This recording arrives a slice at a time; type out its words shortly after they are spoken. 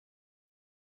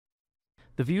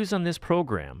The views on this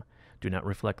program do not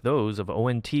reflect those of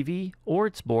ONTV or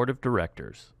its board of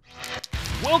directors.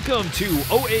 Welcome to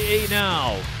OAA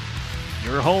Now,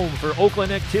 your home for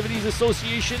Oakland Activities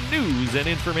Association news and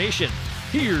information.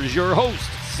 Here's your host,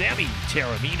 Sammy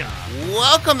Taormina.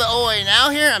 Welcome to OAA Now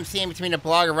here. I'm Sammy Taormina,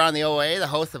 blogger around the OAA, the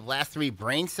host of Last Three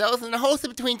Brain Cells, and the host of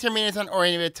Between Terminas on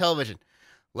Orion Television.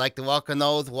 I'd like to welcome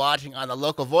those watching on the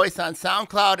local voice on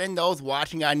SoundCloud and those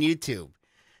watching on YouTube.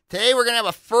 Today we're going to have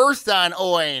a first on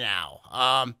OAA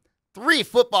Now. Three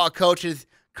football coaches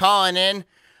calling in.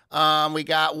 We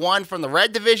got one from the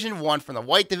red division, one from the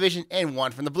white division, and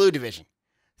one from the blue division.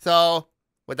 So,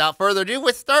 without further ado,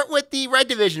 let's start with the red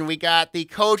division. We got the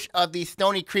coach of the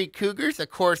Stony Creek Cougars, of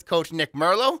course, Coach Nick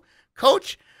Merlo.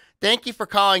 Coach, thank you for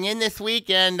calling in this week,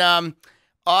 and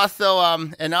also,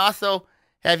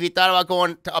 have you thought about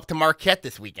going up to Marquette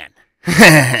this weekend?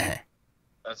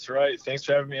 That's right. Thanks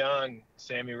for having me on,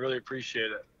 Sammy. Really appreciate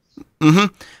it.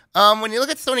 When you look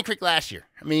at Stony Creek last year,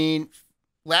 I mean,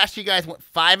 last year you guys went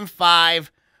 5-5.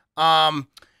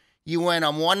 You went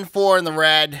on 1-4 in the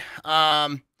red.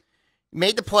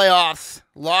 Made the playoffs.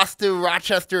 Lost to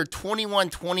Rochester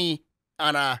 21-20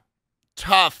 on a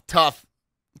tough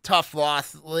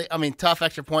loss. I mean, tough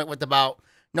extra point with about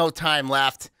no time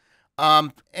left.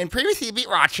 And previously you beat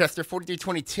Rochester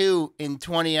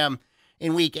 43-22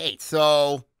 in week 8.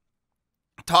 So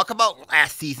talk about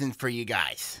last season for you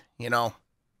guys, you know,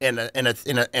 in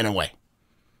a way.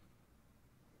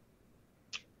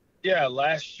 Yeah,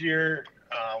 last year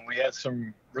we had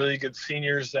some really good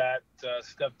seniors that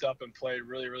stepped up and played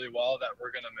really, really well that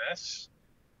we're going to miss.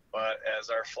 But as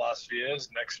our philosophy is,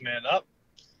 next man up.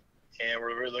 And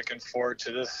we're really looking forward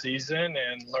to this season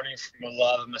and learning from a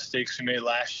lot of the mistakes we made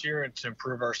last year and to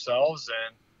improve ourselves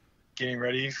and getting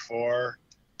ready for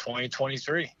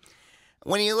 2023.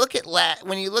 When you look at,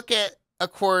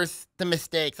 of course, the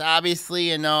mistakes, obviously,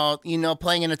 you know,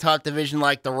 playing in a tough division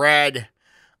like the red,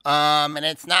 and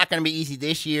it's not going to be easy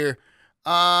this year.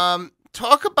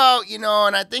 Talk about, you know,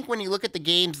 and I think when you look at the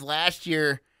games last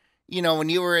year, you know, when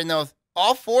you were in those,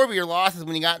 all 4 of your losses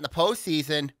when you got in the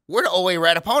postseason were to OA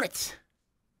red opponents.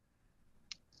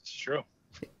 It's true.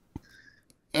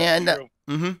 And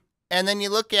and then you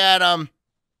look at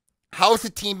how's the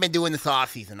team been doing this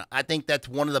offseason? I think that's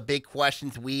one of the big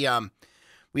questions we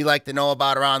like to know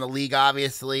about around the league,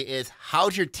 obviously, is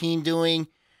how's your team doing?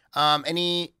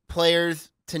 Any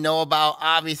players to know about?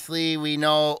 Obviously, we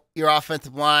know your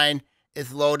offensive line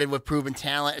is loaded with proven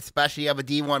talent, especially you have a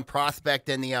D1 prospect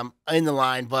in the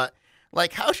line. But,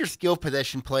 like, how's your skill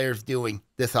position players doing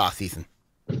this offseason?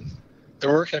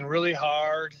 They're working really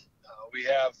hard. We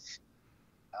have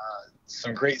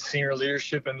some great senior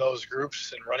leadership in those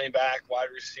groups, and running back, wide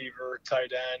receiver,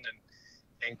 tight end,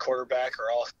 and quarterback are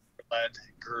all led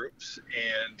groups,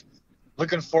 and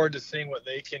looking forward to seeing what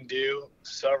they can do.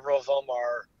 Several of them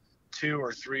are 2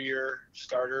 or 3 year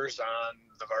starters on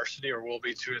the varsity, or will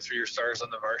be 2 or 3 year starters on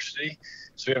the varsity.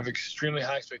 So we have extremely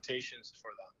high expectations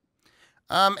for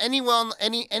them. Any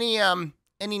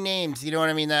names, you know what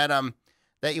I mean,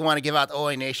 that you want to give out to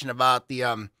OA Nation about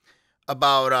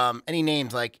any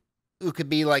names, like who could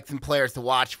be like some players to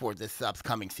watch for this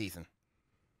upcoming season?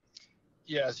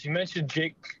 Yes, you mentioned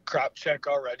Jake Kropchak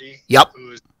already. Yep.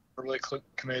 Who is really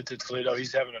committed to Toledo.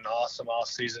 He's having an awesome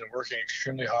offseason and working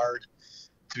extremely hard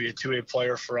to be a 2A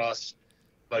player for us.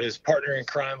 But his partner in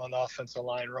crime on the offensive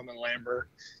line, Roman Lambert,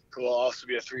 who will also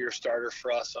be a 3-year starter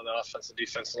for us on the offensive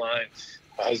defensive line,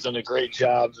 has done a great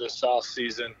job this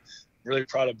offseason. Really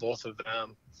proud of both of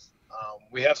them.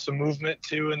 We have some movement,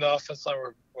 too, in the offensive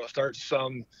line. We'll start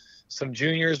some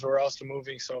juniors. We're also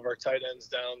moving some of our tight ends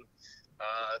down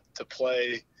to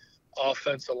play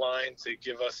offensive line to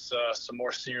give us some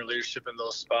more senior leadership in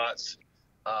those spots.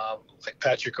 Like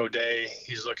Patrick O'Day,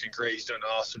 he's looking great. He's doing an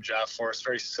awesome job for us.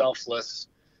 Very selfless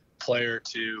player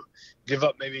to give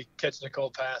up maybe catch nickel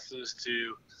passes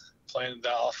to playing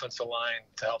the offensive line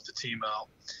to help the team out.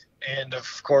 And,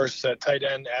 of course, tight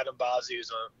end Adam Bazzi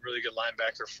is a really good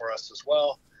linebacker for us as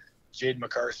well. Jade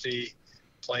McCarthy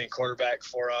playing quarterback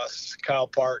for us. Kyle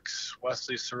Parks,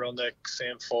 Wesley Cyrilnik,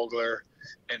 Sam Fogler,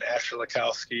 and Asher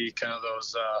Lakowski, kind of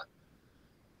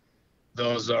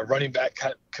those running back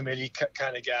committee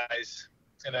kind of guys.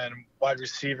 And then wide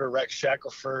receiver Rex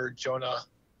Shackelford, Jonah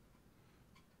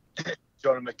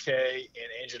McKay,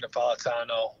 and Andrew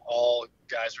Napolitano, all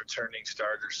guys returning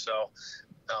starters. So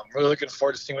really looking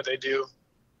forward to seeing what they do.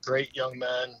 Great young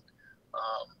men.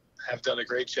 Have done a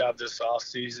great job this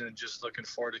offseason, and just looking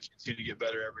forward to continue to get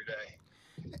better every day.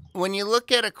 When you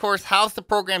look at, of course, how's the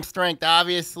program strength?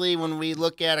 Obviously, when we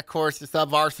look at, of course, the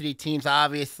sub-varsity teams,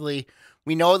 obviously,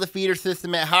 we know the feeder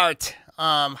system at heart.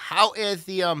 How is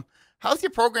the How's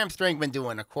your program strength been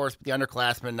doing? Of course, with the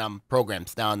underclassmen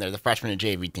programs down there, the freshman and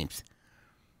JV teams.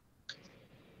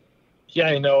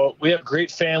 Yeah, we have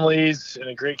great families and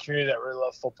a great community that really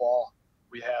love football.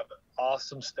 We have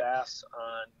awesome staffs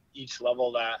on each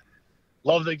level that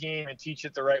love the game and teach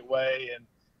it the right way. And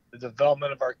the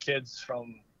development of our kids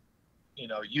from,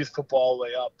 youth football all the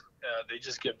way up, they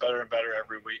just get better and better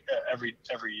every week, every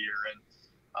year. And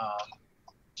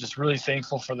just really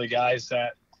thankful for the guys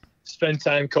that spend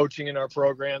time coaching in our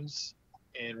programs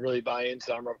and really buy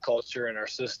into our culture and our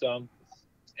system.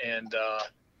 And,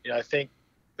 I think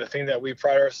the thing that we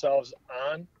pride ourselves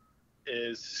on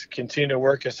is continue to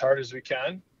work as hard as we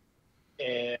can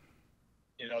and,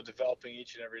 developing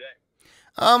each and every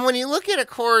day. When you look at, of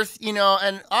course,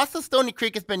 and also Stony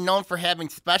Creek has been known for having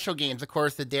special games. Of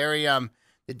course, the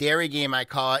dairy game, I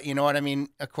call it. You know what I mean?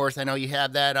 Of course, I know you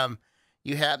have that.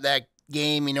 You have that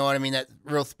game. You know what I mean? That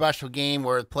real special game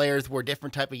where players wear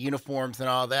different type of uniforms and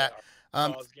all that. Our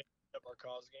cause game.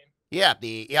 Yeah.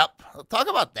 Yep. Talk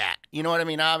about that. You know what I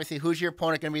mean? Obviously, who's your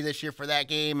opponent going to be this year for that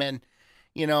game? And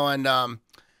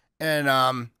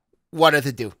what does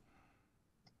it do?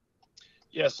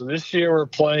 Yeah, so this year we're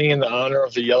playing in the honor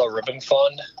of the Yellow Ribbon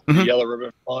Fund. Mm-hmm. The Yellow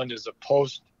Ribbon Fund is a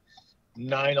post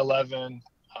 9/11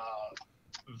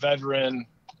 veteran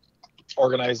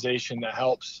organization that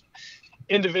helps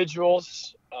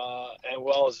individuals and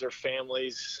well as their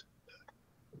families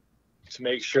to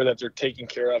make sure that they're taken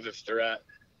care of if they're at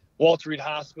Walter Reed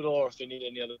Hospital or if they need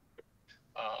any other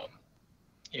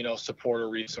support or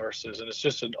resources. And it's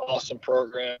just an awesome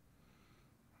program.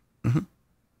 Mm-hmm.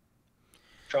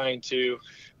 Trying to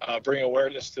bring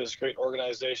awareness to this great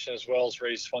organization as well as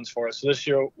raise funds for us. So this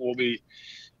year we'll be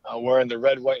wearing the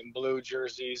red, white, and blue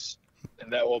jerseys,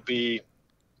 and that will be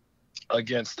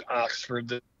against Oxford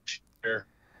this year.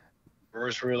 We're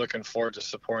just really looking forward to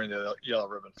supporting the Yellow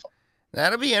Ribbon Fund.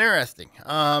 That'll be interesting.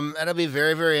 That'll be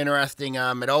very, very interesting.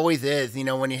 It always is,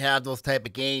 when you have those type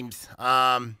of games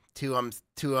to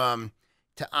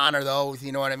honor those.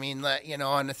 You know what I mean?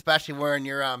 And especially wearing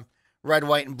your red,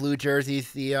 white, and blue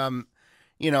jerseys. It's going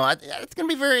to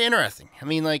be very interesting. I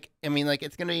mean, it's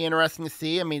going to be interesting to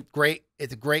see. I mean, great.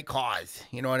 It's a great cause.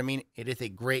 You know what I mean? It is a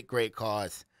great, great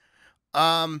cause.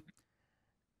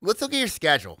 Let's look at your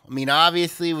schedule. I mean,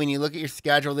 obviously, when you look at your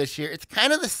schedule this year, it's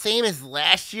kind of the same as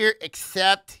last year,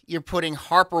 except you're putting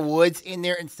Harper Woods in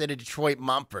there instead of Detroit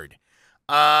Mumford.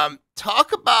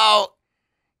 Talk about,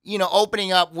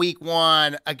 opening up week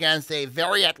 1 against a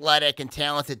very athletic and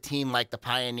talented team like the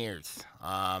Pioneers.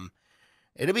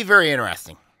 It'll be very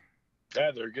interesting.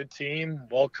 Yeah, they're a good team,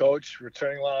 well coached,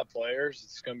 returning a lot of players.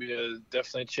 It's going to be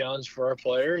definitely a challenge for our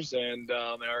players and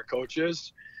our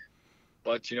coaches.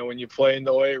 But, when you play in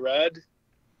the OAA Red,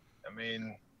 I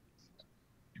mean,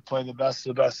 you play the best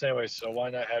of the best anyway, so why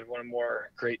not add one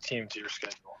more great team to your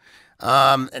schedule?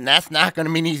 And that's not going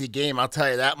to be an easy game, I'll tell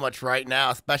you that much right now,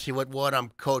 especially with what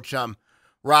Coach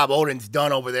Rob Oden's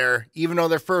done over there. Even though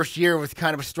their first year was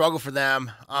kind of a struggle for them,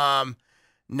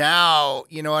 now,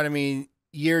 you know what I mean,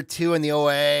 year 2 in the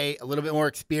OAA, a little bit more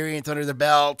experience under the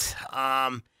belt.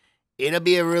 It'll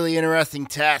be a really interesting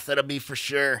test, that'll be for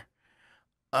sure.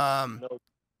 No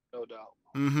doubt.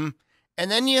 Mm-hmm.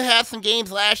 And then you have some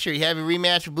games last year. You have a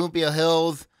rematch with Bloomfield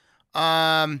Hills.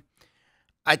 I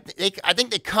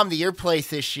think they come to your place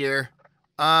this year.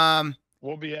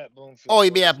 We'll be at Bloomfield. Oh,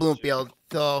 you'll be at Bloomfield.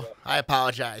 So I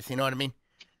apologize. You know what I mean?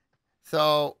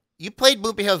 So you played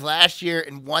Bloomfield Hills last year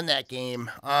and won that game.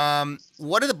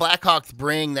 What do the Blackhawks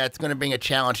bring that's going to bring a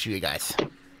challenge to you guys?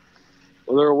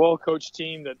 Well, they're a well-coached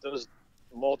team that does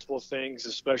multiple things,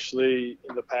 especially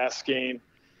in the pass game.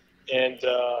 And,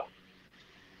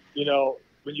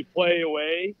 when you play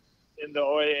away in the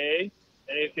OAA,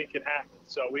 anything can happen.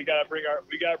 So we got to bring our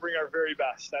very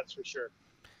best. That's for sure.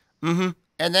 Mm-hmm.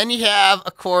 And then you have,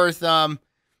 of course,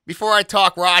 before I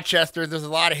talk Rochester, there's a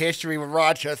lot of history with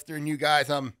Rochester and you guys.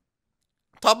 Talk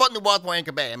about New Baltimore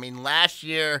Anchor Bay. I mean, last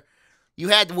year you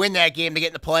had to win that game to get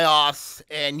in the playoffs,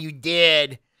 and you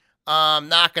did,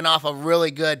 knocking off a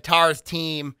really good Tars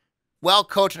team. Well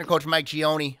coached and Coach Mike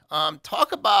Gioni.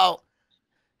 Talk about,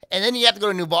 and then you have to go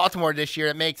to New Baltimore this year.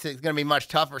 It makes it going to be much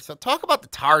tougher. So talk about the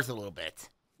Tars a little bit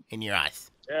in your eyes.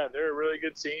 Yeah, they're a really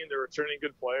good team. They're returning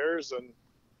good players, and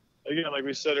again, like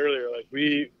we said earlier, like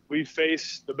we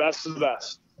face the best of the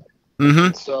best.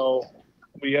 Mm-hmm. So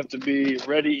we have to be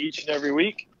ready each and every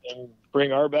week and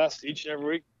bring our best each and every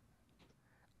week.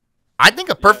 I think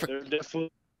a perfect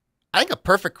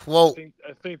quote.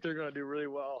 I think they're going to do really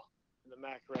well in the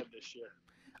MAC Red this year.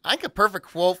 I think a perfect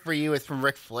quote for you is from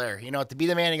Ric Flair. To be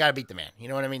the man, you got to beat the man. You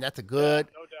know what I mean? That's a good.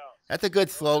 Yeah, no doubt. That's a good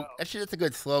slogan. No Actually, that's a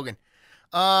good slogan.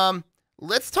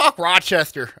 Let's talk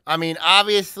Rochester. I mean,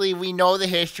 obviously, we know the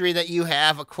history that you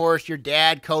have. Of course, your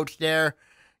dad coached there.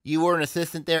 You were an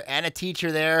assistant there and a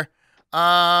teacher there.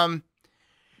 So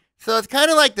it's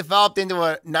kind of like developed into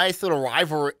a nice little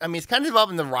rivalry. I mean, it's kind of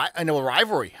developed into a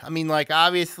rivalry. I mean, like,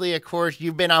 obviously, of course,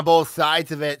 you've been on both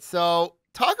sides of it. So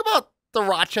talk about the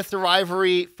Rochester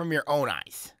rivalry from your own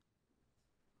eyes.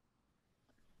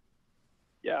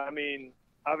 Yeah, I mean,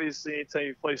 obviously, anytime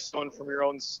you play someone from your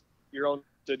own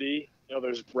city, you know,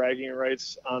 there's bragging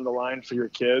rights on the line for your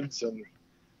kids, and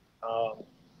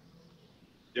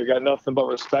you got nothing but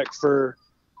respect for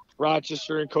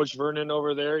Rochester and Coach Vernon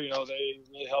over there. You know, they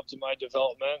really helped in my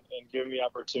development and giving me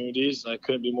opportunities, and I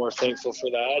couldn't be more thankful for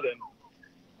that.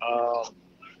 And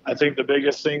I think the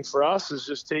biggest thing for us is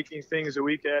just taking things a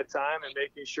week at a time and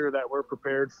making sure that we're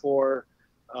prepared for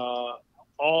all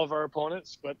of our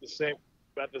opponents, but at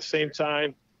the same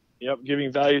time,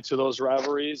 giving value to those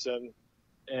rivalries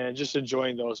and just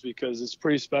enjoying those, because it's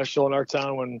pretty special in our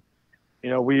town when,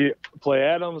 we play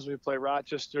Adams, we play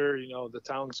Rochester, the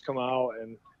towns come out,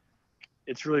 and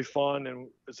it's really fun, and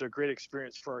it's a great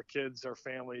experience for our kids, our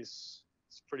families.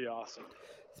 It's pretty awesome.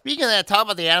 Speaking of that, talk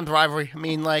about the Adams rivalry. I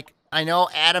mean, like, I know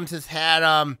Adams has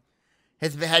had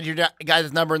your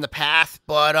guys' number in the past,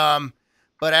 but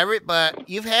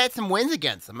you've had some wins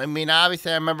against them. I mean,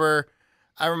 obviously, I remember.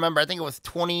 I think it was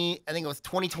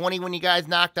 2020 when you guys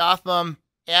knocked off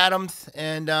Adams,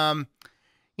 and I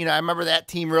remember that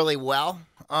team really well.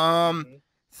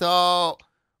 So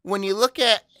when you look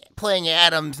at playing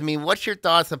Adams, I mean, what's your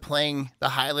thoughts of playing the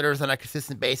Highlanders on a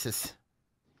consistent basis?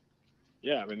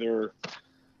 Yeah, I mean, they're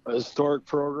a historic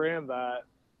program that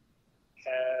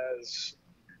has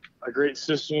a great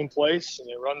system in place, and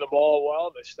they run the ball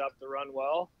well, they stop the run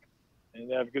well, and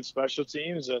they have good special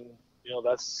teams, and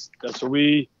that's what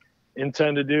we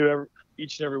intend to do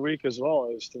each and every week as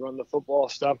well, is to run the football,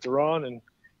 stop the run,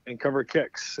 and cover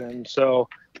kicks. And so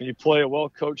when you play a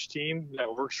well-coached team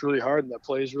that works really hard and that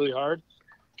plays really hard,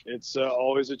 it's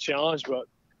always a challenge, but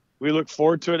we look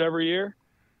forward to it every year.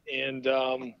 And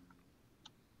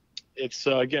it's,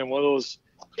 again, one of those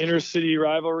inner-city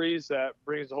rivalries that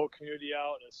brings the whole community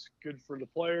out. It's good for the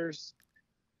players,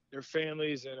 their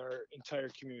families, and our entire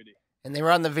community. And they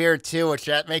run the veer too, which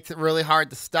that makes it really hard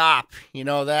to stop. You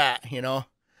know that.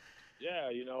 Yeah,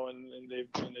 and they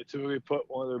typically put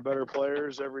one of their better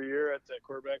players every year at that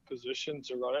quarterback position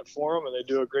to run it for them, and they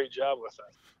do a great job with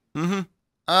that.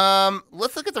 Mm-hmm.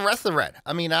 Let's look at the rest of the red.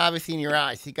 I mean, obviously in your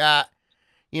eyes, you got,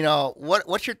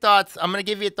 what's your thoughts? I'm gonna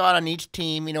give you a thought on each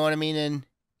team. You know what I mean,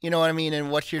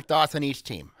 and what's your thoughts on each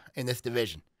team in this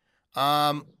division?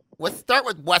 Let's start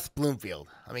with West Bloomfield.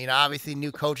 I mean, obviously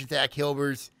new coach Zach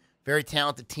Hilbers. Very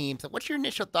talented team. So what's your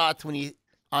initial thoughts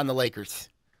on the Lakers?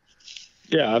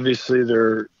 Yeah, obviously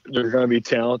they're going to be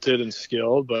talented and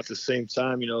skilled, but at the same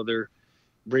time, they're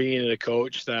bringing in a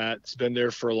coach that's been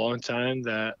there for a long time,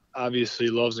 that obviously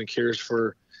loves and cares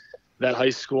for that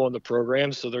high school and the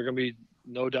program. So they're going to be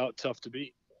no doubt tough to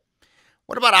beat.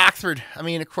 What about Oxford? I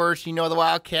mean, of course, the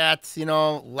Wildcats,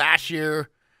 last year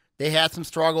they had some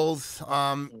struggles.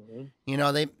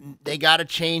 They got to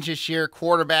change this year,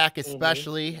 quarterback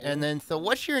especially. And then, so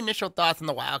what's your initial thoughts on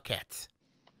the Wildcats?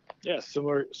 Yeah,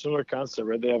 similar concept,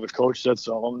 right? They have a coach that's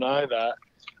an alumni that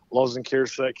loves and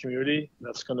cares for that community.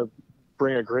 That's going to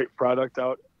bring a great product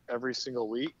out every single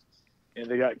week. And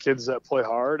they got kids that play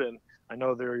hard. And I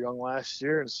know they were young last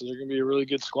year, and so they're going to be a really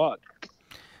good squad.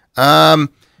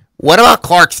 What about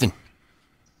Clarkston?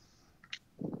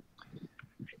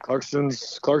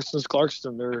 Clarkston's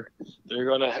Clarkston. They're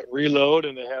going to reload,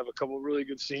 and they have a couple of really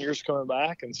good seniors coming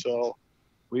back, and so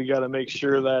we got to make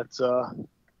sure that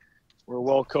we're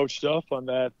well coached up on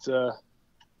that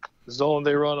zone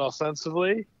they run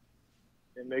offensively,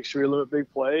 and make sure we limit big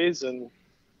plays and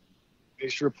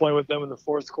make sure we're playing with them in the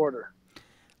fourth quarter.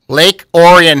 Lake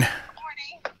Orion.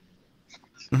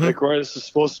 Lake Orion, this is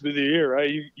supposed to be the year, right?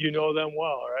 You know them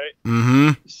well, right?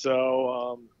 Mm-hmm.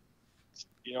 So.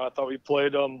 I thought we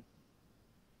played them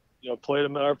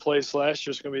at our place last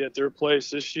year. It's going to be at their place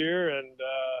this year. And,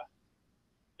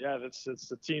 it's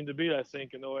the team to beat, I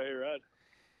think, in OAA Red.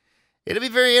 It'll be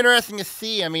very interesting to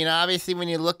see. I mean, obviously, when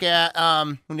you look at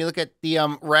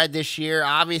the Red this year,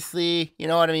 obviously,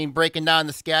 breaking down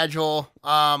the schedule,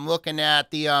 looking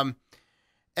at the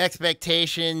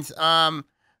expectations.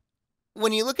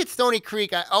 When you look at Stony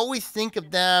Creek, I always think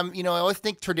of them, I always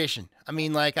think tradition. I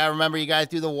mean, like, I remember you guys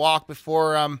do the walk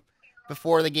before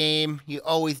the game. You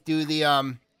always do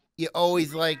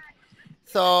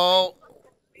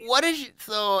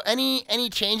any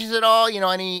changes at all?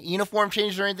 Any uniform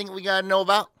changes or anything we got to know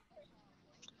about?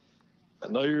 I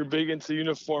know you're big into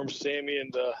uniforms, Sammy,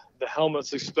 and the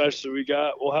helmets especially.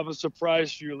 We'll have a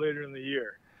surprise for you later in the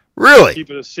year. Really?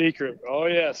 Keep it a secret. Oh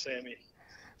yeah, Sammy.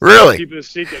 Really? Keep it a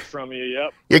secret from you.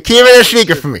 Yep. You're keeping it a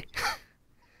secret from me.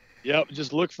 Yep.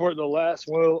 Just look for it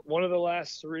one of the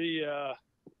last 3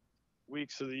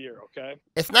 weeks of the year. Okay.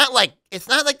 It's not like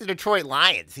the Detroit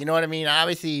Lions. You know what I mean?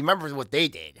 Obviously, remember what they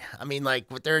did. I mean, like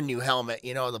with their new helmet.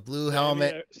 You know, the blue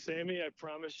helmet. Sammy, I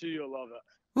promise you'll love it.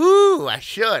 Woo! I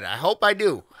should. I hope I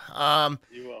do.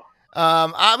 You will.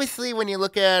 Obviously, when you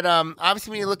look at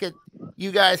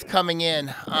you guys coming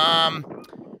in,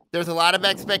 there's a lot of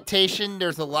expectation.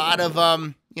 There's a lot of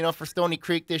for Stony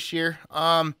Creek this year.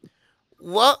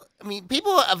 Well, I mean,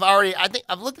 people have already. I think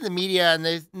I've looked at the media and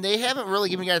they haven't really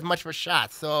given you guys much of a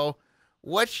shot. So,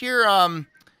 what's your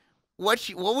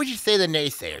what would you say to the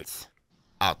naysayers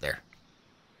out there?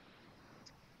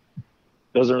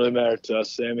 Doesn't really matter to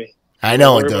us, Sammy. I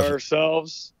know it doesn't.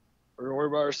 doesn't. We're gonna worry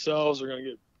about ourselves. We're gonna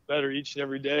get better each and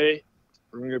every day.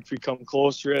 We're gonna become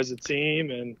closer as a team,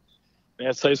 and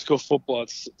it's high school football.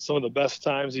 It's some of the best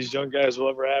times these young guys will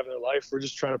ever have in their life. We're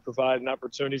just trying to provide an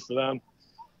opportunity for them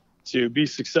to be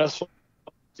successful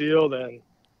on the field, and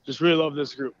just really love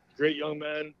this group. Great young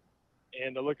men,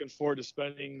 and looking forward to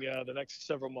spending the next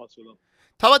several months with them.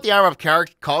 Talk about the Armor Up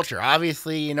culture.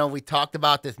 Obviously, we talked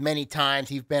about this many times.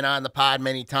 You've been on the pod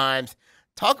many times.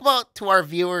 Talk about to our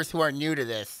viewers who are new to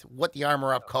this what the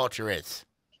Armor Up culture is.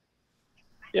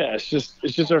 Yeah, it's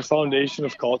just our foundation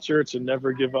of culture. It's a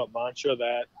never give up mantra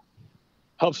that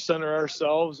helps center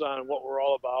ourselves on what we're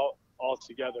all about all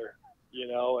together,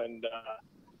 and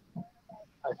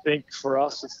I think for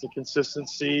us it's the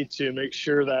consistency to make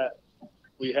sure that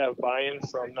we have buy-in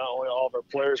from not only all of our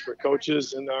players but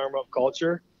coaches in the Armor Up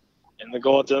culture. And the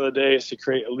goal at the end of the day is to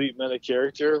create elite men of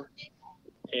character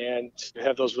and to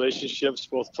have those relationships,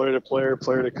 both player to player,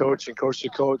 player to coach, and coach to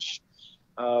coach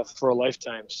for a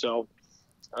lifetime. So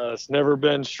it's never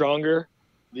been stronger.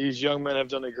 These young men have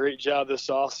done a great job this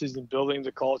offseason building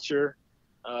the culture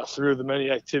through the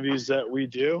many activities that we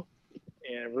do,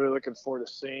 and really looking forward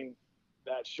to seeing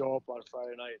that show up on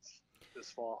Friday nights this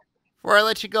fall. Before I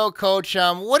let you go, Coach,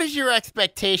 what is your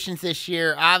expectations this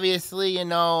year? Obviously,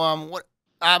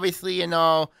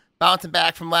 bouncing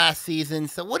back from last season.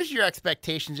 So what is your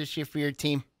expectations this year for your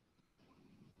team?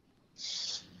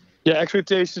 Yeah,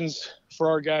 expectations for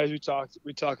our guys, we talk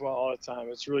about all the time.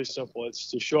 It's really simple. It's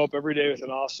to show up every day with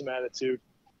an awesome attitude,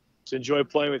 to enjoy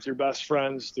playing with your best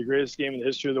friends, the greatest game in the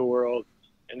history of the world,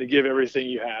 and to give everything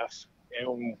you have.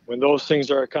 And when those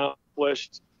things are accomplished,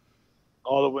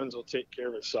 all the wins will take care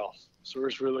of itself. So we're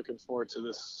just really looking forward to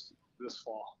this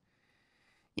fall.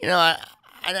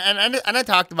 I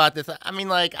talked about this. I mean,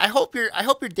 like, I hope your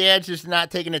dad's just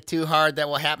not taking it too hard that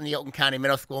will happen to the Oakland County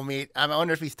Middle School meet. I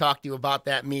wonder if he's talked to you about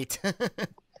that meet.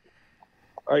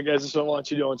 All right, guys, this is what I want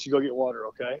you to do. I want you to go get water,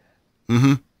 okay?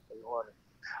 Mm-hmm.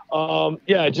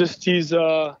 Yeah, just he's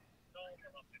sorry,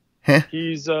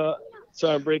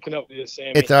 I'm breaking up with you,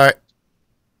 Sammy. It's all right.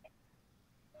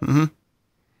 Mm-hmm.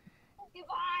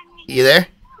 You there?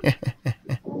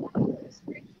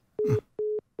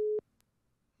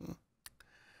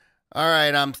 All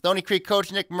right, Stony Creek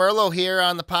coach Nick Merlo here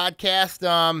on the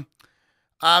podcast.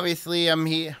 Obviously,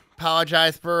 he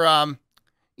apologized for,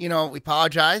 we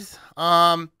apologize.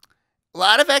 A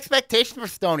lot of expectations for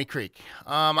Stony Creek.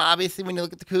 Obviously, when you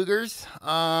look at the Cougars,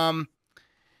 there's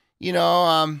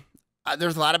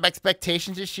a lot of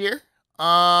expectations this year,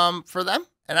 for them.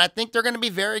 And I think they're going to be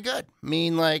very good.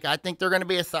 I think they're going to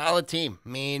be a solid team.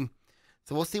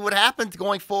 So we'll see what happens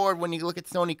going forward when you look at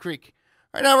Stony Creek.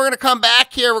 Right now, we're going to come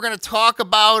back here. We're going to talk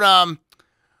about,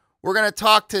 to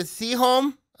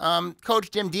Seaholm,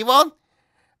 Coach Jim Dewald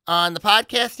on the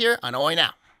podcast here on OAA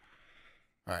Now.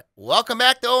 All right, welcome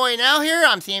back to OAA Now here.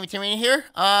 I'm Sammy Taormina here.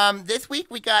 This week,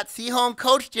 we got Seaholm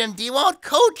Coach Jim Dewald.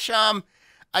 Coach, I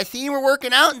see you were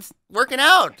working out.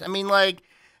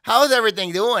 How's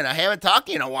everything doing? I haven't talked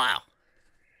to you in a while.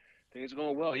 Things are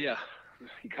going well, yeah.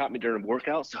 You caught me during a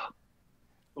workout, so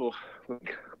cool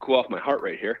off my heart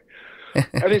rate here.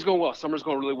 Everything's going well. Summer's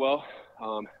going really well.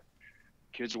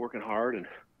 Kids are working hard and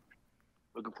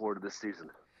looking forward to this season.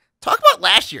 Talk about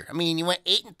last year. You went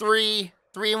 8-3,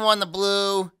 3-1 the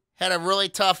Blue, had a really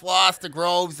tough loss to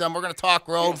Groves. We're going to talk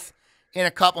Groves in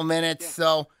a couple minutes. Yeah.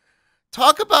 So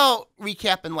talk about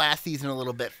recapping last season a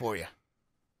little bit for you.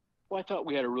 Well, I thought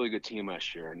we had a really good team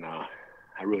last year, and I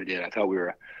really did. I thought we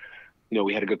were,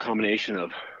 we had a good combination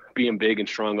of being big and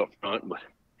strong up front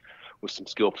with some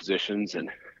skill positions, and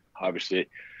obviously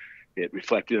it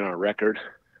reflected on our record.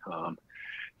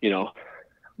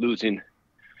 Losing in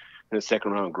the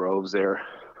second round Groves there,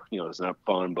 it's not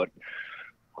fun, but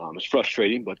It's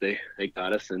frustrating, but they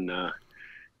got us, and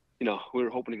we were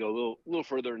hoping to go a little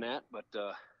further than that, but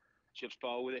chips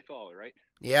fall where they fall, right?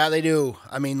 Yeah, they do.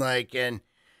 I mean, like, and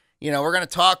we're gonna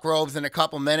talk Groves in a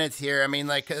couple minutes here. I mean,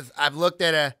 like, cause I've looked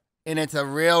at and it's a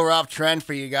real rough trend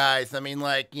for you guys. I mean,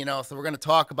 like, so we're gonna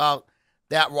talk about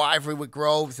that rivalry with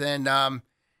Groves and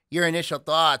your initial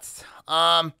thoughts.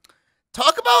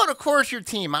 Talk about, of course, your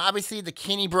team. Obviously, the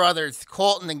Kinney brothers,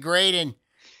 Colton and Graydon.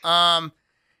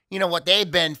 What they've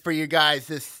been for you guys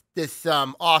this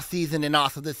off season and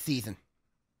also this season.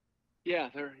 Yeah,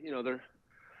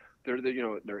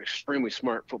 they're extremely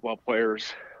smart football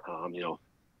players.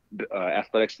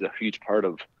 Athletics is a huge part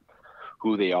of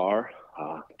who they are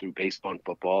through baseball and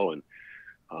football,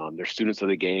 and they're students of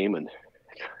the game, and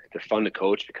they're fun to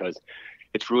coach because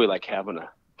it's really like having a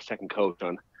second coach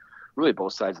on really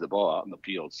both sides of the ball out in the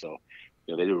field. So,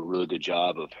 they do a really good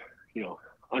job of,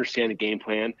 understanding the game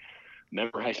plan,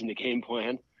 memorizing the game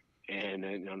plan,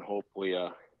 and hopefully,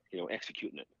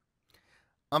 executing it.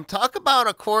 Talk about,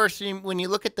 of course, when you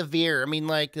look at the Veer. I mean,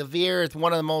 like, the Veer is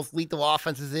one of the most lethal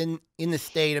offenses in the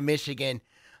state of Michigan.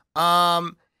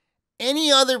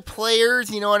 Any other players,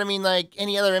 you know what I mean, like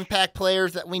any other impact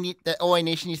players that that OA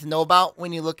Nation needs to know about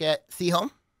when you look at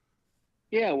Seaholm?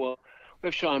 Yeah, well, we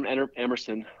have Sean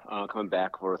Emerson coming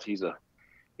back for us. He's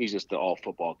just an all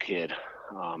football kid,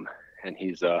 and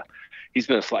he's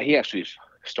been a slot. He actually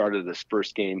started this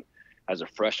first game as a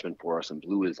freshman for us and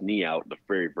blew his knee out the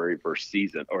very, very first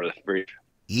season, or the very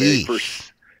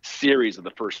first series of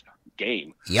the first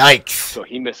game. Yikes! So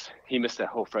he missed that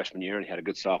whole freshman year, and he had a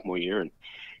good sophomore year, and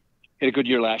he had a good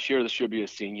year last year. This should be a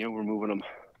senior. We're moving him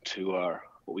to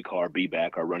what we call our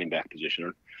B-back, our running back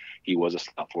position. He was a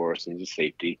slot for us, and he's a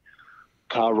safety.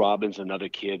 Kyle Robbins, another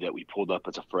kid that we pulled up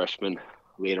as a freshman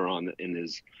later on in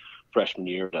his freshman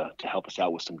year to help us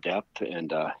out with some depth,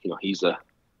 and he's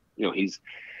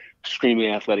extremely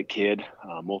athletic kid,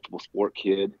 multiple sport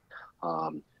kid,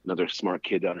 another smart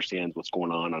kid that understands what's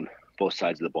going on both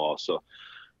sides of the ball. So,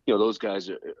 those guys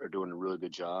are doing a really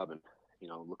good job, and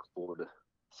looking forward to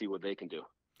see what they can do.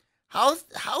 How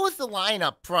is the line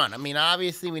up front? I mean,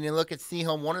 obviously, when you look at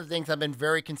Seaholm, one of the things I've been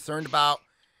very concerned about,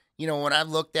 when I've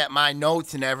looked at my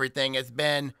notes and everything, has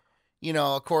been,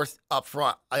 of course, up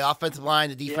front, the offensive line,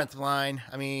 the defensive line.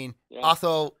 I mean,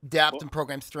 also depth and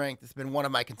program strength has been one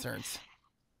of my concerns.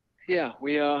 Yeah,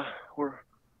 we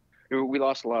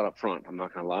lost a lot up front. I'm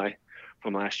not gonna lie,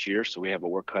 from last year, so we have a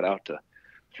work cut out to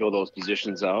fill those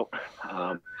positions out.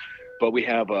 But we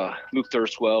have Luke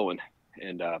Thurswell and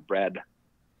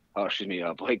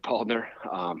Blake Baldner,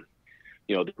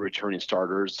 the returning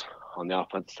starters on the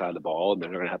offensive side of the ball, and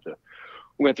we're gonna have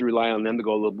to rely on them to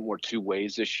go a little bit more two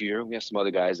ways this year. We have some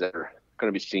other guys that are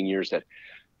gonna be seniors that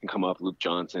can come up. Luke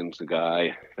Johnson's a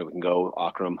guy that we can go.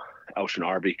 Akram Elshin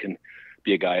Arby can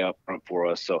be a guy up front for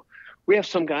us. So we have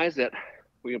some guys that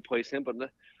we can place in, but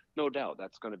no doubt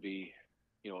that's going to be,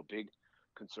 a big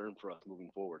concern for us moving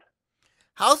forward.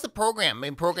 How's the program? I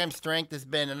mean, program strength has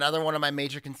been another one of my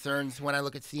major concerns when I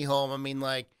look at Seaholm. I mean,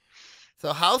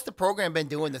 so how's the program been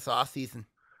doing this offseason?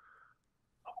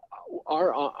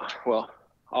 Well,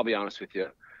 I'll be honest with you,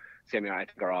 Sammy, I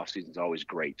think our offseason is always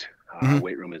great. Our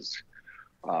weight room is,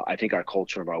 I think our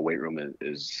culture of our weight room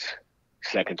is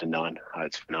second to none.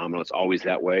 It's phenomenal. It's always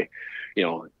that way.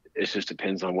 It just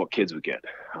depends on what kids we get.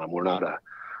 We're not a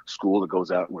school that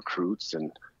goes out and recruits,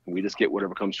 and we just get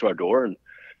whatever comes to our door. And,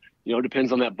 it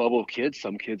depends on that bubble of kids.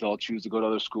 Some kids all choose to go to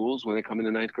other schools when they come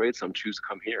into ninth grade. Some choose to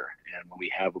come here. And when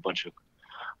we have a bunch of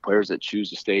players that choose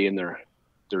to stay in their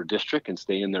district and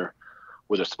stay in where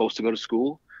they're supposed to go to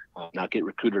school, not get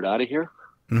recruited out of here,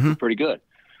 we're pretty good.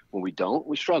 When we don't,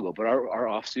 we struggle. But our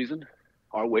off season,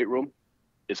 our weight room,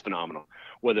 is phenomenal.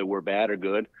 Whether we're bad or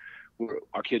good,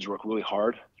 our kids work really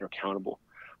hard. They're accountable.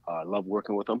 I love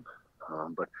working with them.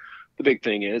 But the big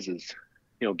thing is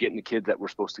getting the kids that we're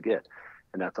supposed to get,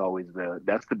 and that's always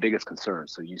that's the biggest concern.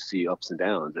 So you see ups and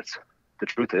downs. The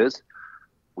truth is,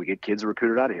 we get kids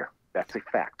recruited out of here. That's a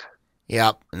fact.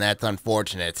 Yep, and that's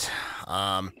unfortunate.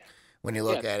 When you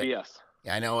look at it, BS.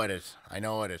 Yeah, I know it is.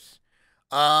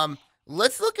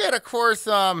 Let's look at, of course.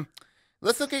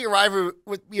 Let's look at your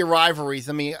rivalries.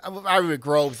 I mean, rivalry with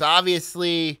Groves.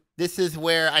 Obviously, this is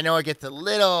where I know it gets a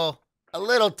little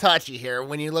touchy here.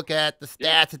 When you look at the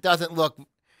stats, it doesn't look.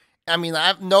 I mean,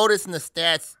 I've noticed in the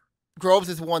stats, Groves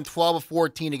has won 12 of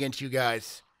 14 against you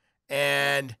guys,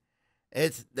 and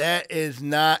that is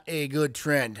not a good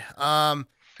trend. And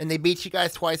they beat you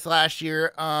guys twice last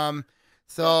year.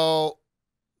 So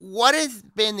what has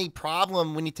been the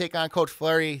problem when you take on Coach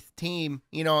Fleury's team?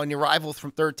 And your rivals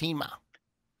from 13 mile.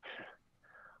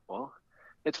 Well,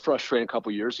 it's frustrating. A couple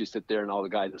of years you sit there and all the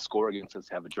guys that score against us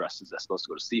have addresses that's supposed to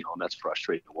go to C-home. That's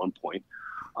frustrating at one point.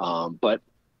 But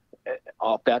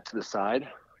off that to the side,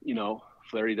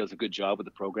 Flaherty does a good job with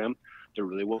the program. They're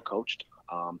really well coached.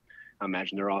 I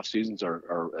imagine their off seasons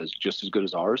are just as good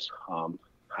as ours.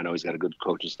 I know he's got a good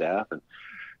coaching staff, and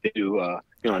they do. I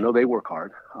know they work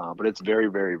hard, but it's very,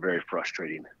 very, very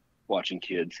frustrating watching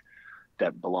kids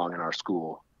that belong in our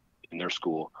school, in their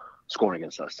school, scoring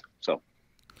against us. So,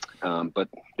 but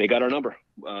they got our number.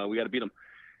 We got to beat them,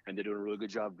 and they're doing a really good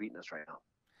job beating us right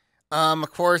now.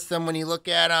 Of course, then when you look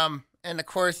at and of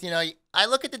course, I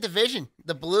look at the division,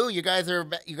 the blue. You guys are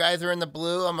in the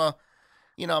blue. I'm a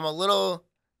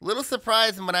little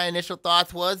surprised in what my initial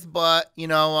thoughts was, but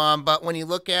but when you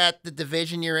look at the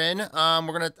division you're in, I'm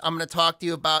gonna talk to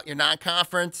you about your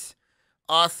non-conference,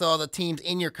 also the teams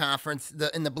in your conference,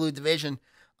 in the blue division.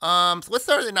 So let's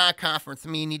start with the non-conference. I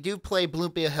mean, you do play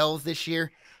Bloomfield Hills this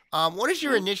year. What is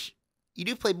your initial? You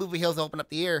do play Bloomfield Hills to open up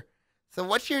the year. So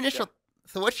what's your initial? Yeah.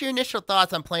 So what's your initial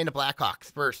thoughts on playing the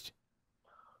Blackhawks first?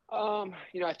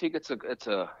 I think it's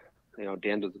a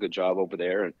Dan does a good job over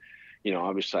there, and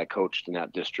obviously I coached in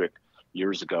that district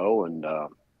years ago, and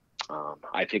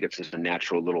I think it's just a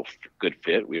natural little good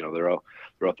fit. They're up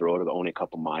the road, only a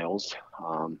couple miles.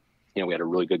 We had a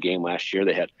really good game last year.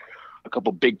 They had a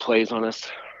couple big plays on us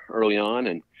early on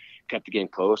and kept the game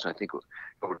close. And I think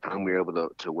over time we were able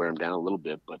to wear them down a little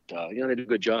bit, but they did a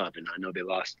good job. And I know they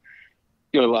lost.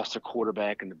 They lost their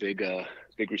quarterback and the big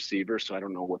receiver, so I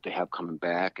don't know what they have coming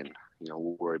back, and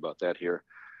we'll worry about that here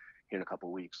in a couple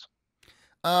of weeks.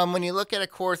 When you look at, of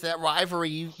course, that rivalry,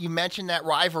 you mentioned that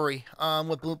rivalry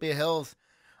with Bloomfield Hills.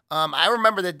 I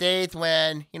remember the days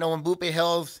when when Bloomfield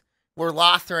Hills were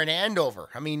Losser and Andover.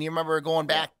 I mean, you remember going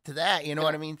back to that, you know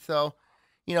what I mean? So,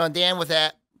 and Dan was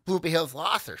at Bloomfield Hills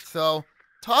Losser. So,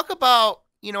 talk about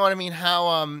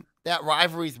how that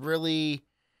rivalry's really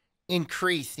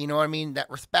increased, that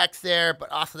respect's there,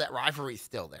 but also that rivalry's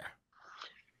still there.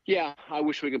 Yeah, I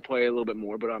wish we could play a little bit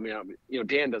more, but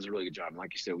Dan does a really good job.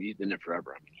 Like you said, he's been there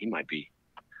forever. I mean, he might be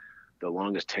the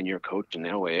longest 10-year coach in the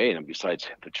OAA, and besides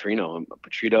Petrino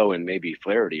and maybe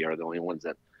Flaherty are the only ones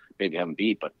that maybe haven't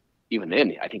beat. But even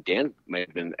then, I think Dan might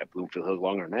have been at Bloomfield Hills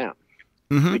longer than that.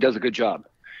 Mm-hmm. He does a good job.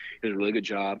 He does a really good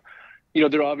job.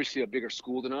 They're obviously a bigger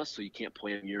school than us, so you can't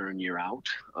play them year in, year out.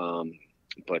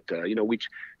 But Dan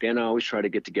and I always try to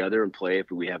get together and play if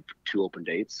we have two open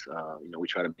dates. We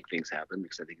try to make things happen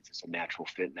because I think it's just a natural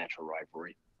fit, natural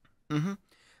rivalry.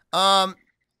 Mm-hmm.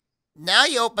 Now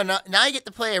you open up. Now you get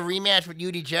to play a rematch with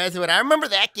UD Jesuit. I remember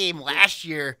that game last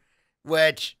year,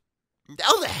 which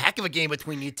that was a heck of a game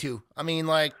between you two. I mean,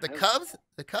 like the Cubs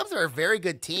are a very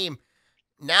good team.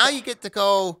 Now you get to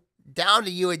go down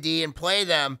to UAD and play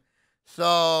them.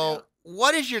 So,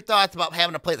 what is your thoughts about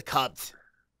having to play the Cubs?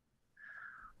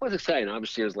 Well, it's exciting.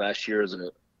 Obviously, as last year was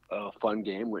a fun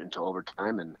game, went into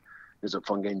overtime, and it was a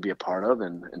fun game to be a part of.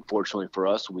 And fortunately for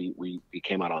us, we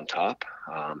came out on top.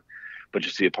 But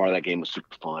just to be a part of that game was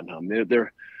super fun. They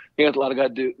got a lot of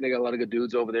good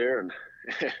dudes over there, and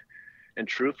and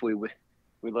truthfully, we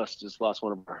just lost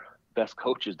one of our best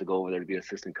coaches to go over there to be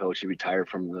assistant coach. He retired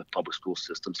from the public school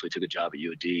system, so he took a job at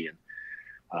UAD,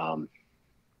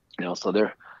 and so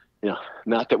they're.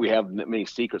 Not that we have many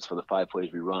secrets for the 5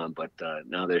 plays we run, but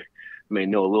now they may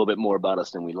know a little bit more about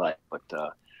us than we like. But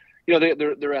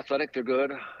they're athletic, they're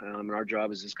good, and our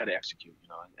job is just got to execute.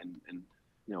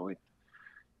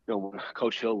 When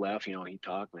Coach Hill left, he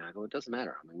talked, man. I go, it doesn't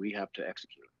matter. I mean, we have to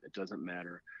execute. It doesn't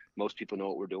matter. Most people know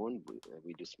what we're doing.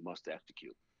 We just must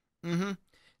execute. Mm-hmm.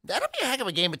 That'll be a heck of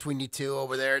a game between you two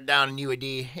over there down in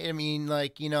UAD. I mean,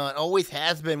 it always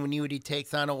has been when UAD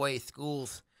takes on away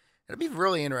schools. It'll be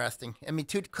really interesting. I mean,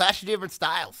 two clash of different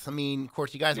styles. I mean, of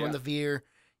course, you guys won the Veer,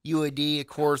 UAD, of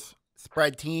course,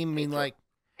 spread team. I mean,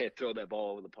 throw that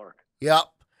ball over the park. Yep.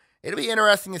 It'll be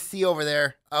interesting to see over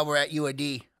there over at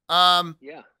UAD.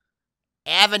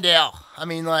 Avondale. I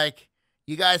mean,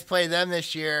 you guys played them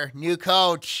this year. New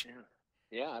coach.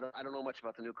 Yeah. I don't know much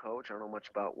about the new coach. I don't know much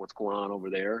about what's going on over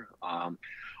there.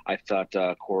 I thought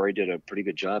Corey did a pretty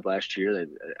good job last year.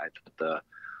 I thought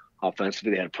offensively,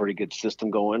 they had a pretty good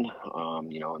system going,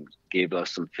 and gave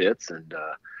us some fits. And,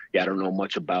 I don't know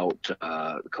much about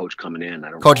the coach coming in.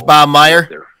 I don't Coach know Bob Meyer?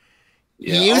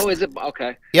 Yeah. Is it?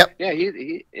 Okay. Yep.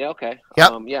 Yeah, okay.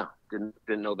 Yep.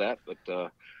 Didn't know that,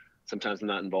 but sometimes I'm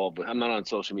not involved. I'm not on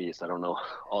social media, so I don't know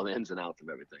all the ins and outs of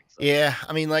everything. So. Yeah,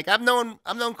 I mean, I've known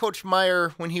Coach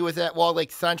Meyer when he was at Wall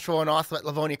Lake Central and also at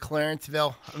Livonia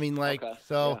Clarenceville. I mean,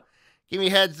 give me a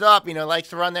heads up. Likes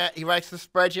to run that. He likes to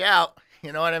spread you out.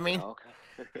 You know what I mean? Oh,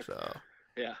 okay. So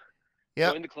yeah.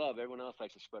 Yep. Join the club. Everyone else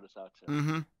likes to spread us out too.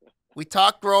 Mm-hmm. We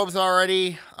talked Groves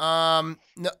already. No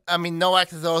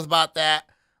X's O's about that.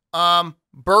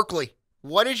 Berkeley,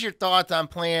 what is your thoughts on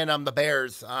playing the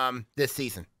Bears this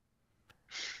season?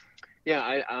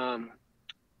 Yeah,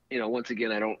 once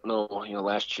again, I don't know.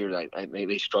 Last year I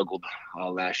maybe struggled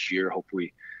last year.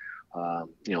 Hopefully,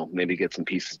 maybe get some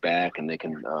pieces back and they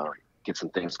can get some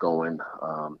things going.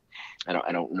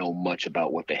 I don't know much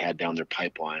about what they had down their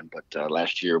pipeline, but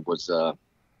last year was a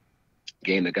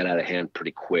game that got out of hand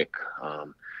pretty quick.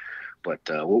 But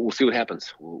we'll see what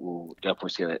happens. We'll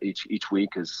definitely see that each week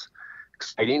is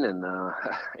exciting, and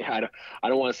I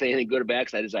don't want to say anything good or bad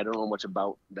because I don't know much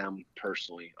about them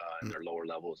personally and their lower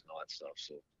levels and all that stuff.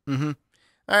 So. Mm-hmm.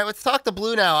 All right, let's talk the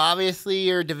Blue now. Obviously,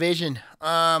 your division.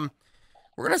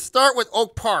 We're gonna start with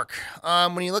Oak Park.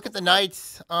 When you look at the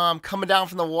Knights coming down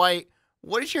from the white,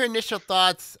 what is your initial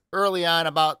thoughts early on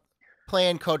about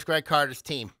playing Coach Greg Carter's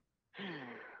team?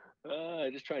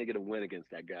 Just trying to get a win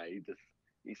against that guy.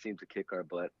 He seems to kick our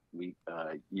butt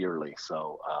yearly.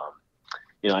 So,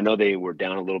 I know they were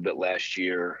down a little bit last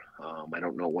year. I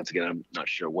don't know. Once again, I'm not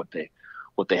sure what they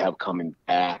have coming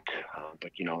back.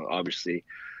 But obviously,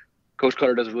 Coach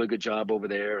Carter does a really good job over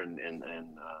there, and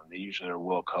they usually are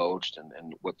well coached and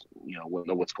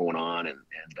know what's going on, and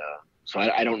so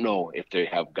I don't know if they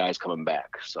have guys coming back.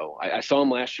 So I saw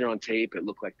them last year on tape. It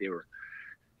looked like they were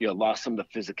lost some of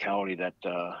the physicality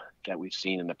that we've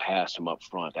seen in the past from up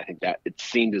front. I think that it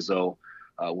seemed as though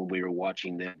when we were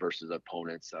watching them versus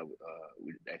opponents, I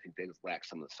think they just lacked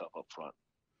some of the stuff up front.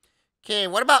 Okay,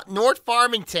 what about North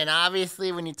Farmington?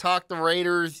 Obviously, when you talk the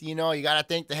Raiders, you got to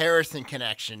think the Harrison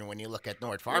connection when you look at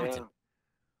North Farmington.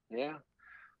 Yeah.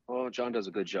 Well, John does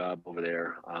a good job over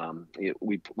there.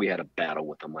 We had a battle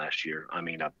with them last year. I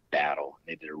mean, a battle.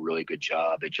 They did a really good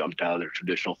job. They jumped out of their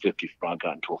traditional 50 front,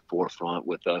 got into a 4 front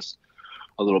with us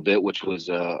a little bit, which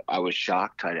was I was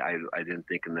shocked. I didn't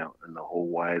think in the whole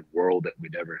wide world that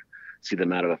we'd ever see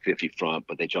them out of a 50 front,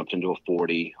 but they jumped into a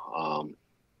 40.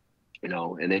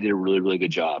 And they did a really, really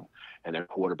good job. And their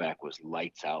quarterback was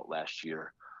lights out last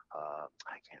year.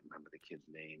 I can't remember the kid's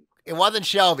name. It wasn't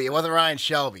Shelby. It wasn't Ryan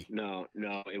Shelby. No,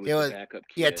 it was the backup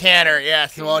kid. Yeah, Tanner. Yeah,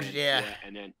 yeah.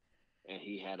 And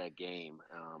he had a game,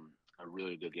 a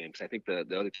really good game. Because I think the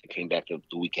other kid came back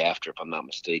the week after, if I'm not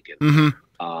mistaken.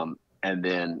 Mm-hmm. And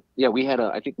then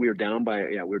I think we were down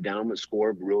the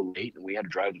score real late, and we had to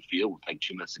drive the field with like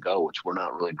 2 minutes to go, which we're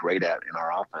not really great at in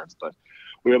our offense, but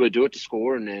we were able to do it to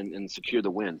score and secure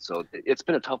the win. So it's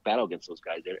been a tough battle against those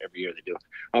guys every year. They do.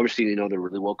 Obviously, they're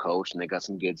really well coached, and they got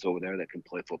some kids over there that can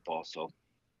play football. So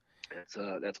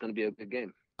that's going to be a good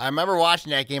game. I remember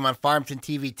watching that game on Farmington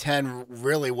TV 10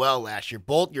 really well last year.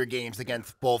 Both your games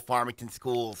against both Farmington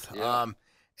schools. Yeah.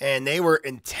 And they were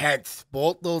intense.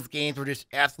 Both those games were just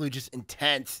absolutely just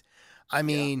intense. I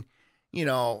mean,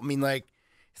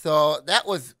 so that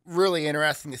was really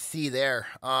interesting to see there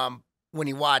when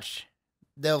you watch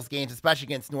those games, especially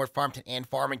against North Farmington and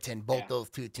Farmington, both those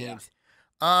two teams.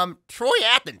 Yeah. Troy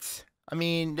Athens. I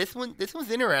mean, this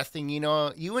one's interesting.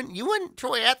 You and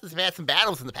Troy Athens have had some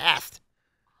battles in the past.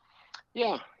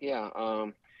 Yeah.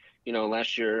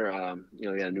 Last year, they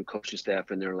had a new coaching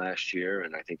staff in there last year,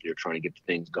 and I think they're trying to get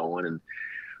things going. And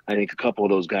I think a couple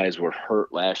of those guys were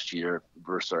hurt last year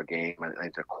versus our game. I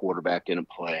think their quarterback didn't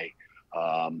play,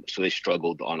 so they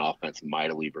struggled on offense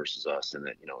mightily versus us. And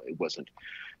that it wasn't,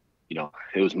 it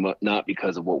was not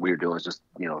because of what we were doing. It's just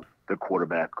the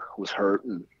quarterback was hurt,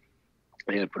 and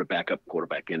they had to put a backup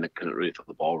quarterback in that couldn't really throw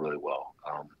the ball really well.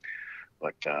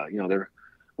 But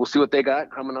we'll see what they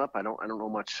got coming up. I don't know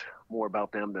much more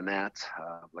about them than that.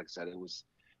 Like I said, it was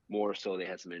more so they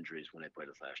had some injuries when they played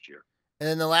us last year. And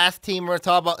then the last team we're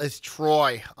talking about is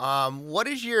Troy. What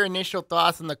is your initial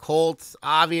thoughts on the Colts?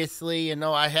 Obviously,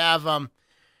 I have when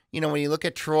you look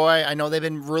at Troy, I know they've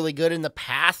been really good in the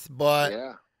past,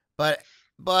 but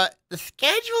but the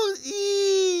schedule.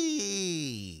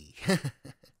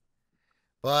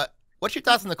 But what's your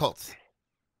thoughts on the Colts?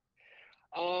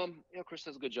 Chris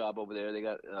does a good job over there. They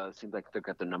got seems like they've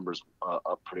got their numbers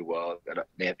up pretty well.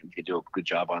 They do a good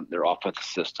job on their offensive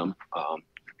system,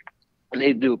 and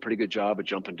they do a pretty good job of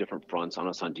jumping different fronts on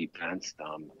us on defense.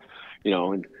 And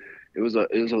it was a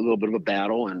little bit of a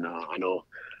battle. And I know,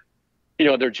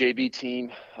 their JV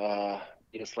team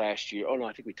this last year. Oh no,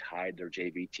 I think we tied their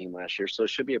JV team last year, so it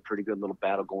should be a pretty good little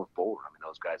battle going forward. I mean,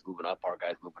 those guys moving up, our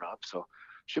guys moving up, so it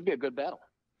should be a good battle.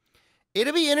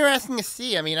 It'll be interesting to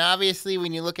see. I mean, obviously,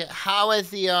 when you look at how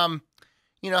is the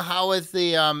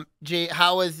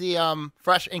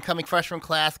incoming freshman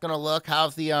class going to look?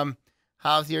 How's your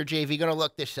JV going to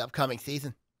look this upcoming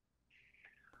season?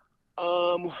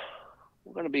 We're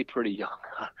going to be pretty young.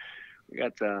 We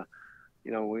got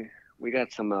we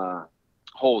got some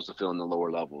holes to fill in the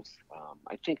lower levels.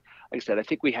 I think, like I said, I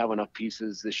think we have enough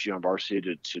pieces this year on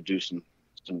varsity to do some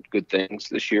good things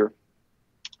this year.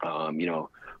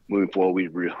 Moving forward,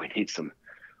 we need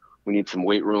some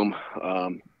weight room.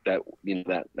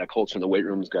 That culture in the weight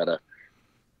room's got to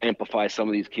amplify some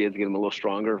of these kids, get them a little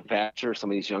stronger, faster.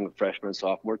 Some of these young freshmen,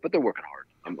 sophomores, but they're working hard.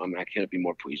 I can't be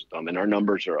more pleased with them, and our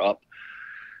numbers are up.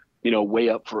 Way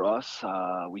up for us.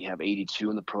 We have 82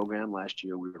 in the program. Last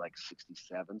year we were like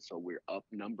 67, so we're up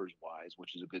numbers wise,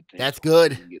 which is a good thing. That's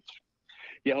good.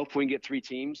 Hopefully we can get 3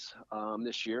 teams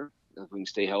this year. If we can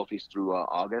stay healthy through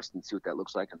August and see what that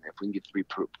looks like, and if we can get 3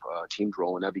 teams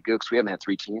rolling, that'd be good, because we haven't had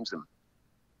 3 teams in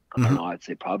I don't know, I'd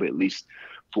say probably at least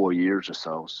 4 years or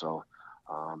so. So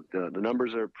the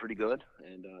numbers are pretty good,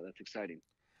 and that's exciting.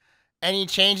 Any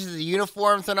changes to the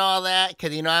uniforms and all that?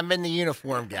 Because I've been the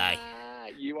uniform guy.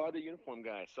 You are the uniform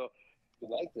guy. So we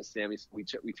like this, Sammy.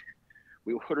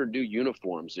 We ordered new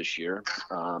uniforms this year,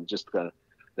 just the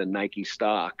Nike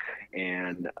stock,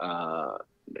 and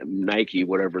Nike,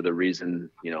 whatever the reason,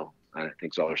 I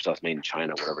think all their stuff's made in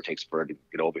China, whatever it takes for it to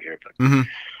get over here. But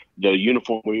the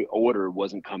uniform we ordered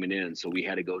wasn't coming in, so we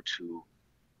had to go to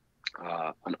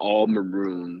an all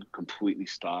maroon, completely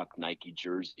stock Nike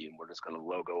jersey, and we're just going to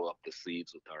logo up the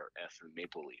sleeves with our S and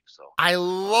maple leaf. So I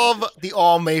love the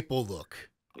all maple look.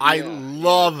 I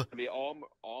love the all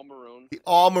maroon. The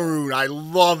all maroon. I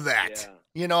love that.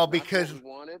 Yeah. Because not what we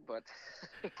wanted, but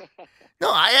no,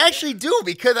 I actually do,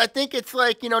 because I think it's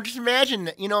like, just imagine,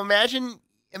 imagine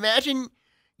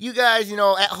you guys,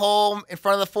 at home in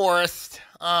front of the forest,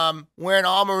 wearing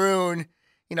all maroon,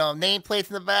 nameplates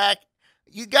in the back.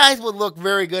 You guys would look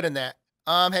very good in that.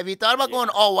 Have you thought about going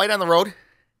all white on the road?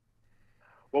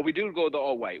 Well, we do go the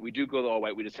all white. We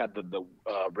We just have the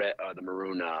red, the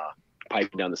maroon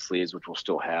piping down the sleeves, which we'll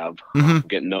still have.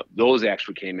 Those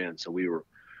actually came in, so we're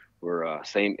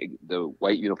same. The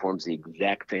white uniform's the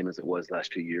exact same as it was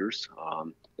last few years.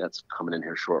 That's coming in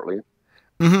here shortly.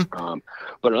 But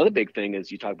another big thing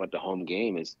is, you talk about the home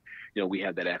game, is we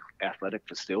have that athletic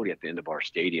facility at the end of our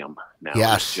stadium now.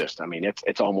 Yes. It's just,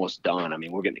 it's almost done.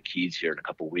 We're getting the keys here in a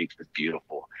couple of weeks. It's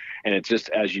beautiful, and it's just,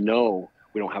 as we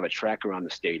don't have a track around the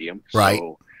stadium, right?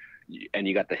 So, and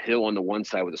you got the hill on the one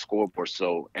side with the scoreboard,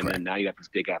 then now you got this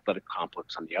big athletic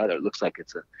complex on the other. It looks like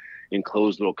it's a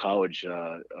enclosed little college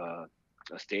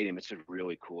stadium. It's just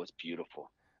really cool. It's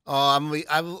beautiful. Oh,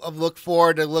 I look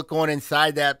forward to going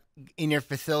inside that in your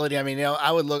facility.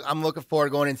 I'm looking forward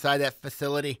to going inside that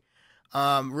facility.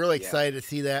 Really excited to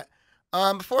see that.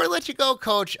 Before I let you go,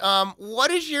 Coach,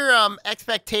 what is your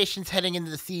expectations heading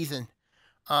into the season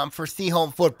for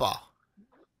Seaholm football?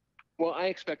 Well, I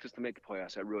expect us to make the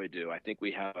playoffs. I really do. I think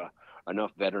we have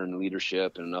enough veteran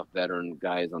leadership and enough veteran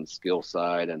guys on the skill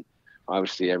side, and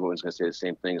obviously everyone's going to say the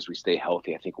same thing. As we stay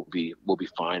healthy, I think we'll be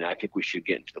fine. I think we should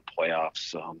get into the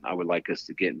playoffs. I would like us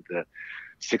to get into the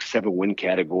 6-7 win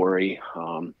category.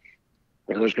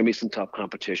 There's going to be some tough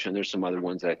competition. There's some other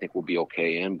ones that I think we'll be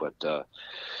okay in, but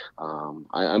I'm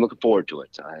looking forward to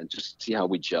it. Just see how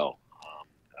we gel.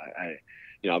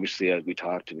 Obviously, as we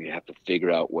talked, we have to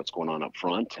figure out what's going on up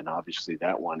front, and obviously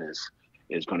that one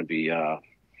is going to be,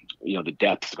 the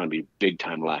depth is going to be big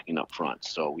time lacking up front.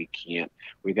 So we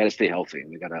got to stay healthy, and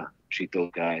we got to treat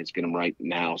those guys, get them right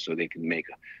now, so they can make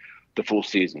the full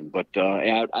season. But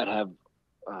I'd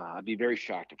be very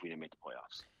shocked if we didn't make the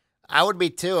playoffs. I would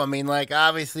be too.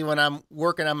 Obviously when I'm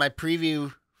working on my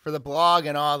preview for the blog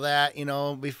and all that,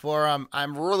 before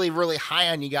I'm really, really high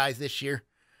on you guys this year.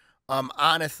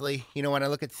 Honestly, when I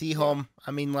look at Seaholm,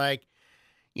 I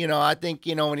think,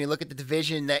 when you look at the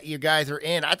division that you guys are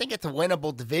in, I think it's a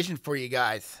winnable division for you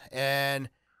guys. And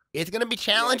it's going to be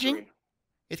challenging. Yeah,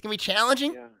 it's going to be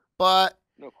challenging, but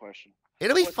no question.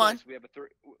 It'll be fun. Nice.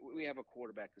 We have a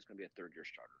quarterback that's going to be a third-year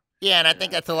starter. Yeah, and I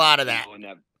think that's a lot of that.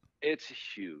 It's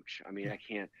huge.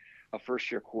 A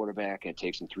first-year quarterback, and it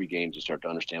takes him 3 games to start to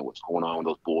understand what's going on when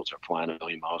those bullets are flying a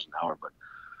million miles an hour. But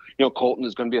Colton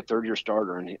is going to be a third-year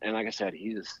starter, and like I said,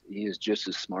 he is just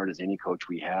as smart as any coach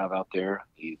we have out there.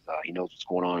 He knows what's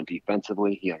going on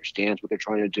defensively. He understands what they're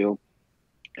trying to do,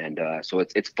 and so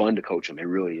it's fun to coach him. It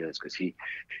really is, because he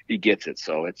gets it.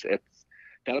 So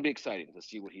that'll be exciting to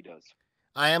see what he does.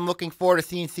 I am looking forward to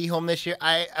seeing Seaholm this year.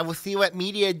 I will see you at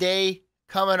Media Day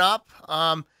coming up.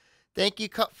 Thank you,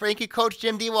 Coach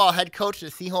Jim Dewall, head coach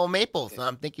of the Seaholm Maples.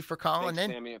 Thank you for calling in.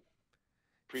 Sammy.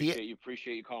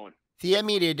 Appreciate you calling. See you at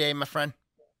Media Day, my friend.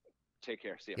 Take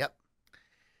care. See you. Yep.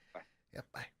 Bye. Yep.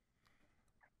 Bye.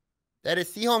 That is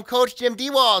Seaholm coach Jim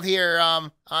Dewald here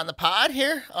on the pod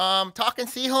here. Talking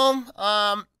Seaholm.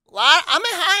 I'm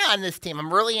high on this team. I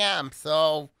really am.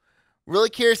 So Really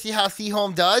curious to see how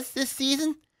Seaholm does this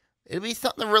season. It'll be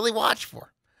something to really watch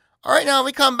for. All right, now when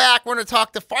we come back, we're going to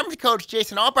talk to Farmington coach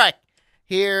Jason Albrecht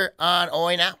here on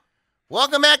OA Now.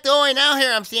 Welcome back to OA Now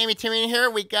here. I'm Sammy Taormina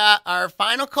here. We got our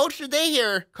final coach of the day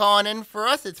here calling in for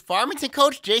us. It's Farmington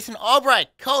coach Jason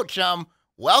Albrecht. Coach,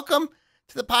 welcome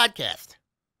to the podcast.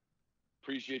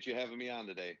 Appreciate you having me on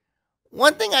today.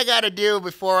 One thing I got to do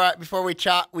before we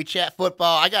chat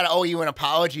football, I got to owe you an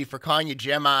apology for calling you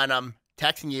Jim on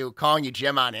texting you, calling you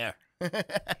Jim on air.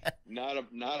 Not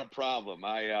a problem.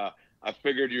 I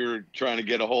figured you were trying to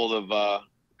get a hold of a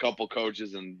couple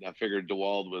coaches, and I figured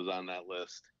DeWald was on that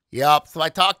list. Yep. So I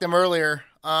talked to him earlier.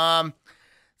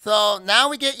 So now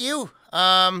we get you,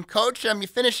 Coach. You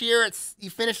finished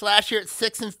last year at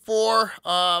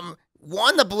 6-4.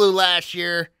 Won the blue last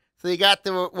year, so you got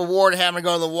the reward of having to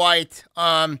go to the white.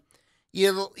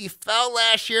 You fell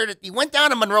last year. You went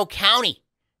down to Monroe County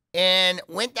and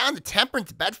went down to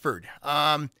Temperance, Bedford.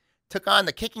 Took on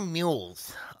the Kicking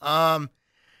Mules. How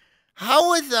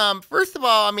was first of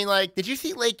all? Did you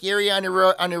see Lake Erie on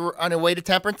your way to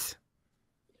Temperance?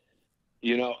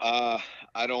 I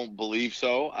don't believe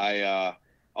so.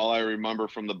 All I remember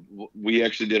we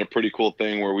actually did a pretty cool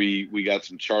thing where we got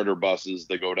some charter buses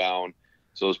that go down.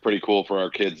 So it was pretty cool for our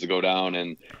kids to go down,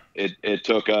 and it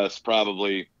took us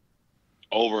probably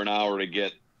over an hour to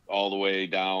get all the way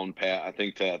down. I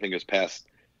think it's past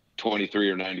 23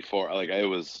 or 94. Like it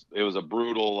was a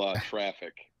brutal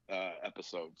traffic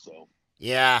episode. So.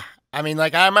 Yeah. I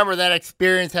remember that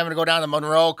experience having to go down to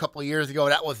Monroe a couple of years ago.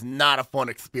 That was not a fun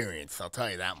experience. I'll tell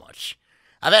you that much.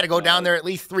 I've had to go down there at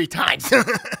least 3 times.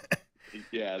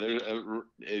 Yeah.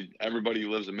 Everybody who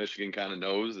lives in Michigan kind of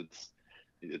knows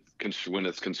when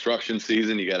it's construction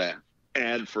season, you got to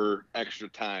add for extra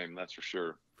time. That's for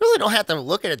sure. Really don't have to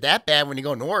look at it that bad when you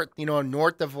go north,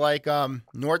 north of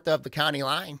the county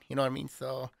line, you know what I mean?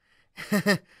 So,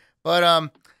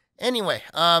 but, anyway,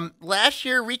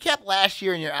 recap last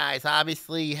year in your eyes.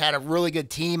 Obviously, you had a really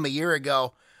good team a year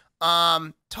ago.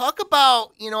 Talk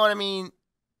about,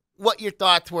 what your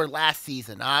thoughts were last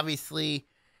season. Obviously,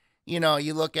 you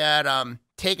look at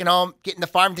getting the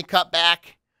Farmington Cup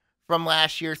back from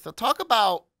last year. So talk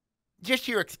about just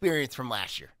your experience from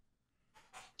last year.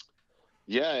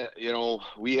 Yeah,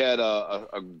 we had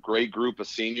a great group of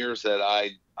seniors that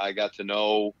I got to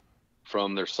know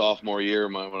from their sophomore year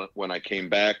when I came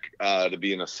back to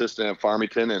be an assistant at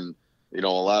Farmington, and a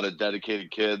lot of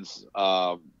dedicated kids.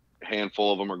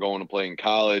 Handful of them are going to play in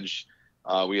college.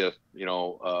 We had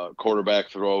a quarterback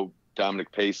throw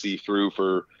Dominic Pacey through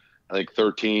for I think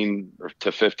 13 to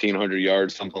 1,500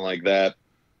 yards, something like that.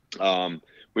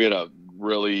 We had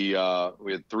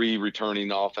we had 3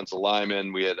 returning offensive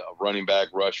linemen. We had a running back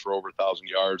rush for over 1,000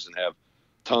 yards and have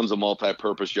tons of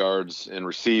multi-purpose yards in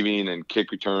receiving and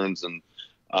kick returns. And,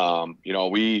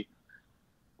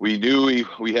 we knew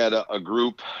we had a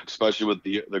group, especially with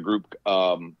the group,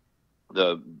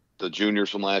 the juniors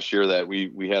from last year, that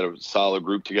we had a solid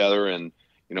group together, and,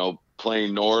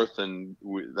 playing North, and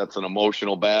that's an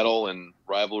emotional battle and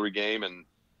rivalry game. And,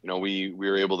 we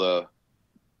were able to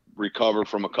recover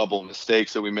from a couple of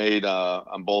mistakes that we made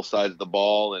on both sides of the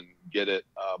ball and get it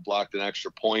blocked an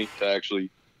extra point to actually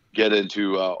get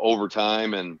into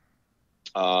overtime, and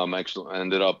actually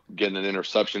ended up getting an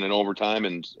interception in overtime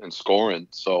and scoring.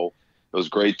 So it was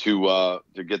great to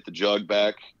get the jug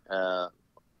back on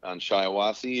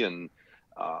Shiawassee, and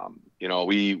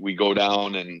we go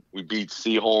down and we beat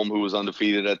Seaholm, who was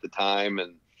undefeated at the time,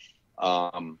 and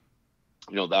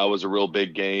that was a real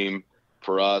big game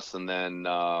for us. And then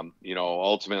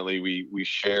ultimately we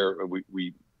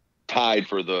tied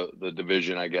for the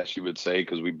division, I guess you would say,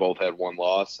 because we both had 1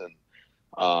 loss. And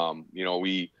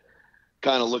we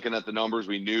kind of looking at the numbers,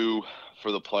 we knew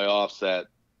for the playoffs that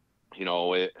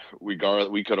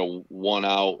we could have won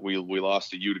out. We lost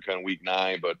to Utica in week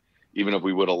 9, but even if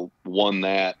we would have won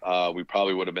that, we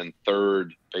probably would have been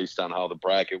 3rd based on how the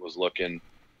bracket was looking.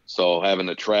 So having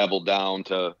to travel down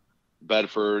to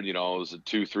Bedford, it was a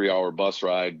 2-3 hour bus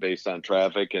ride based on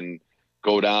traffic, and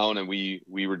go down, and we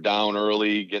were down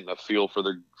early, getting a feel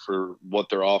for what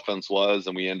their offense was,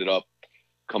 and we ended up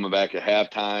coming back at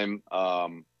halftime,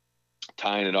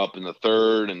 tying it up in the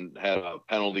 3rd, and had a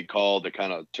penalty call that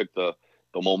kind of took the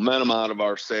momentum out of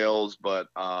our sails. But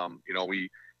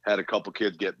we had a couple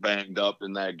kids get banged up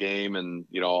in that game, and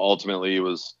ultimately it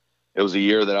was a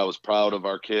year that I was proud of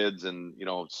our kids, and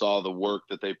saw the work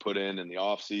that they put in the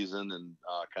off season, and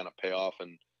kind of pay off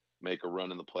and make a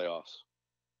run in the playoffs.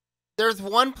 There's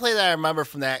one play that I remember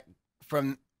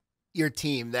from your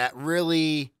team that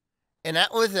really, and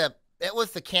that was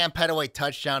the Cam Petaway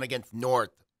touchdown against North.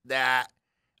 That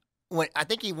went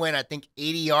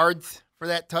 80 yards for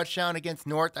that touchdown against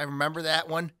North. I remember that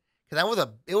one because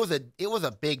it was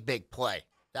a big play.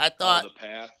 I thought the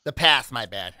pass. The pass, my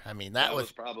bad. I mean I think it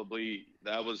was probably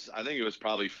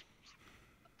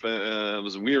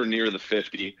we were near the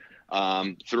 50.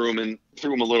 Threw him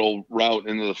a little route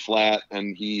into the flat,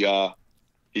 and he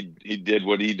did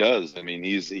what he does. I mean,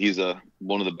 he's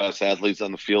one of the best athletes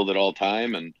on the field at all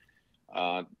time, and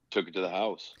took it to the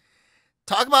house.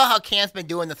 Talk about how Cam's been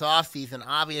doing this offseason.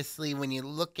 Obviously, when you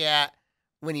look at,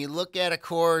 of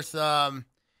course,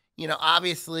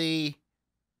 obviously,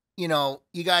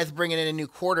 you guys bringing in a new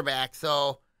quarterback.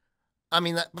 So, I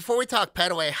mean, before we talk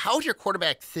Petaway, how's your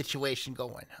quarterback situation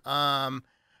going?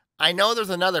 I know there's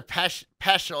another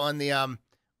Peschel in the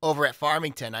over at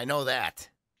Farmington. I know that.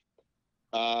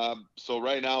 So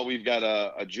right now we've got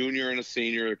a junior and a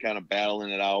senior kind of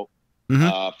battling it out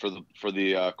for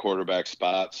the quarterback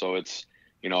spot. So it's,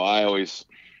 I always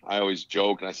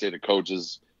joke and I say to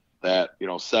coaches that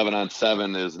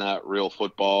 7-on-7 is not real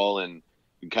football, and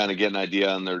you kind of get an idea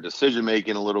on their decision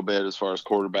making a little bit as far as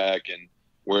quarterback and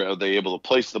where are they able to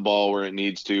place the ball where it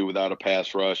needs to without a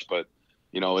pass rush. But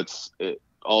it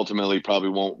ultimately probably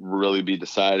won't really be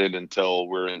decided until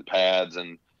we're in pads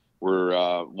and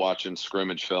we're watching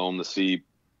scrimmage film to see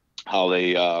how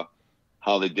they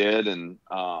did. And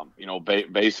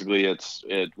basically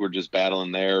we're just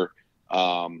battling there.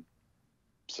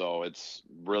 So it's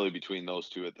really between those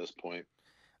two at this point.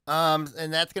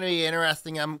 And that's going to be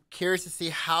interesting. I'm curious to see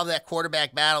how that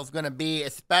quarterback battle is going to be,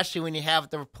 especially when you have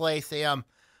to replace a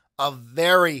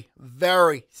very,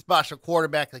 very special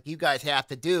quarterback like you guys have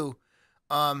to do.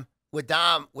 With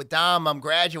Dom,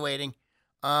 graduating.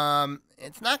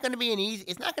 It's not going to be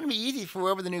easy for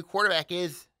whoever the new quarterback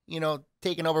is,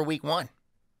 taking over week 1.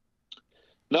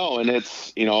 No, and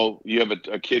it's, you have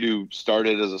a kid who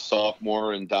started as a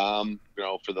sophomore and Dom,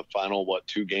 for the final,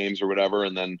 2 games or whatever,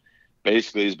 and then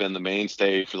basically has been the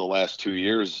mainstay for the last 2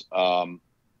 years.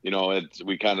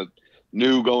 We kind of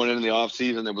knew going into the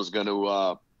offseason it was going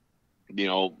to,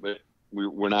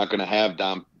 we're not going to have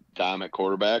Dom at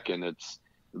quarterback, and it's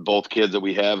both kids that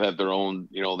we have their own,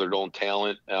 their own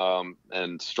talent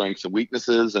and strengths and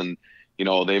weaknesses, and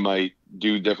they might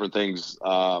do different things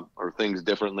or things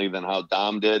differently than how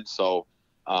Dom did. So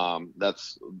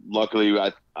that's luckily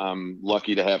I'm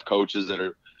lucky to have coaches that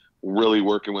are really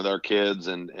working with our kids,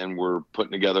 and we're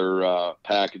putting together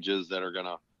packages that are going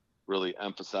to really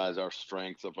emphasize our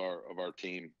strengths of our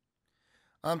team.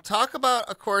 Talk about,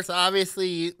 of course,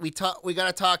 obviously we got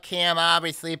to talk Cam,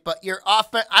 obviously, but your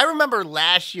offense. I remember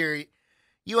last year,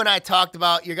 you and I talked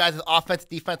about your guys'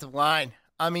 defensive line.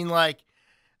 I mean, like,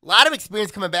 a lot of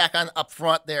experience coming back on up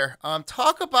front there.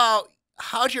 Talk about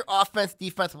how's your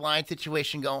defensive line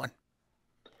situation going?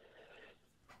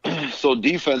 So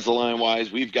defensive line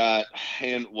wise, we've got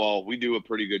we do a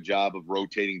pretty good job of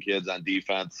rotating kids on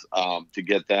defense to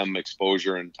get them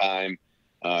exposure and time,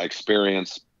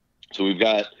 experience. So we've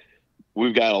got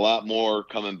a lot more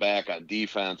coming back on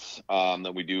defense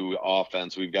than we do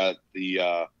offense. We've got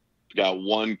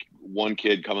one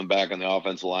kid coming back on the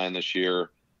offensive line this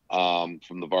year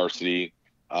from the varsity.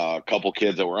 A couple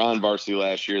kids that were on varsity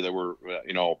last year that were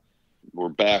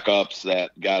backups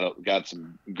that got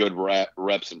some good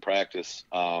reps in practice.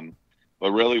 But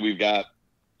really, we've got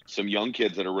some young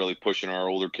kids that are really pushing our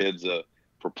older kids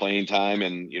for playing time,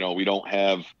 and we don't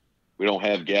have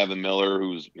Gavin Miller,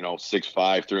 who's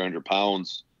 6'5", 300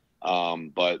 pounds.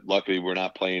 But luckily we're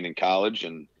not playing in college,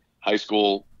 and high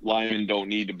school linemen don't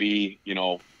need to be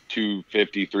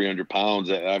 250, 300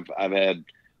 pounds. I've had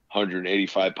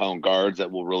 185 pound guards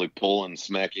that will really pull and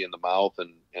smack you in the mouth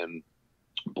and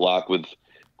block with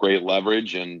great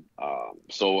leverage. And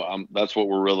so that's what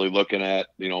we're really looking at,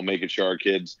 making sure our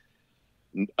kids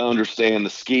understand the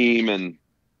scheme and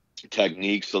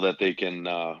techniques so that they can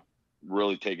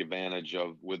really take advantage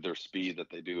of with their speed that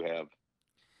they do have.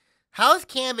 How's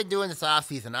Cam been doing this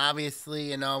offseason?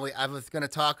 Obviously, I was going to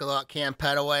talk about Cam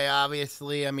Petaway,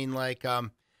 obviously. I mean, like,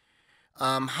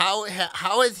 how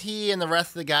has he and the rest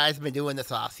of the guys been doing this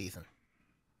offseason?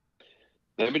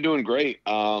 They've been doing great.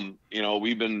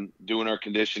 We've been doing our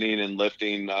conditioning and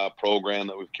lifting program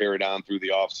that we've carried on through the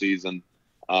offseason.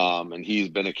 And he's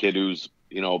been a kid who's,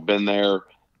 been there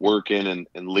working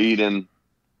and leading.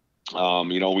 We've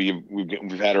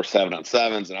had our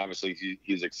 7-on-7s, and obviously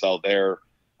he's excelled there.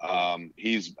 I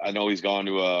know he's gone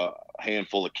to a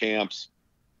handful of camps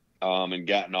and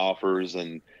gotten offers,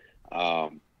 and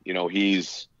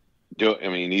he's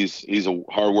a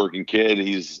hardworking kid.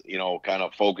 He's kind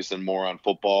of focusing more on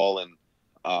football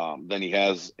and than he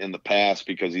has in the past,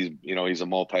 because he's a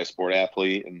multi-sport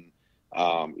athlete, and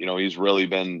he's really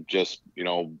been just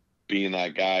being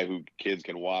that guy who kids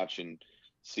can watch and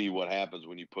see what happens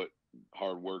when you put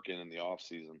hard work in the off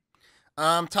season.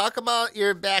 Talk about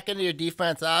your back end of your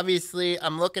defense. Obviously,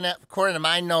 I'm looking at, according to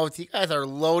my notes, you guys are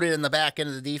loaded in the back end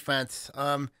of the defense.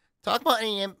 Talk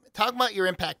about your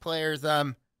impact players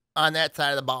on that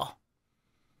side of the ball.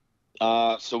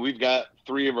 So we've got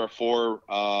 3 of our 4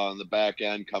 on the back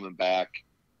end coming back.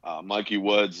 Mikey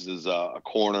Woods is a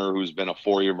corner who's been a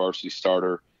 4-year varsity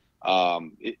starter. I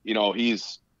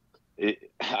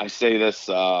say this,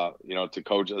 to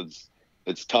coaches,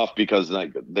 it's tough because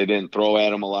they didn't throw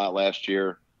at him a lot last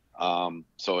year.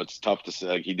 So it's tough to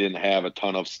say, he didn't have a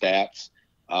ton of stats.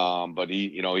 But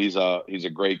he's a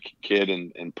great kid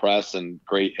in press and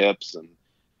great hips and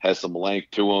has some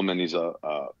length to him. And he's a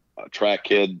track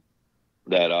kid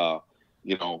that,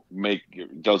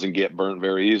 doesn't get burnt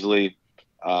very easily.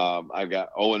 I've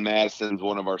got Owen Madison's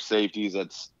one of our safeties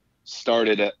that's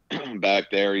started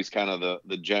back there. He's kind of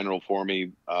the general for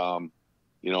me,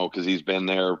 because he's been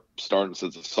there starting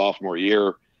since the sophomore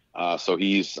year. So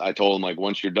I told him,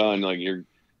 once you're done, you're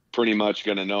pretty much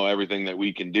going to know everything that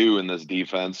we can do in this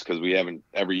defense, because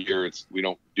every year we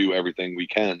don't do everything we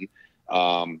can.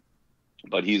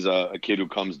 But he's a kid who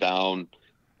comes down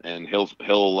and he'll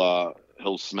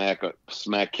smack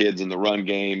kids in the run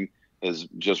game, is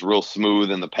just real smooth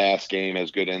in the pass game,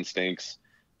 has good instincts.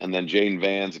 And then Jaden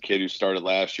Van's a kid who started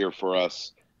last year for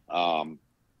us.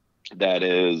 That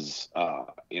is,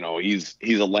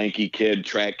 he's a lanky kid,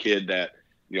 track kid that,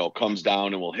 comes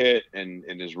down and will hit and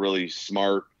is really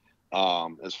smart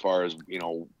as far as,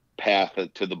 path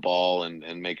to the ball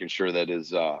and making sure that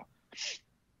his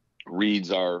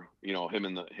reads are, him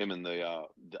and the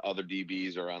other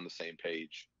DBs are on the same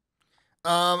page.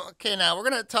 Okay, now we're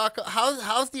gonna talk.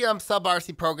 How's the sub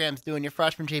RC programs doing? Your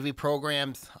freshman JV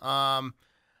programs. How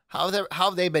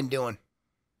have they been doing?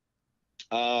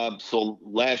 So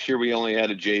last year we only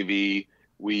had a JV.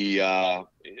 I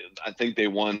think they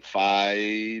won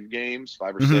 5 games,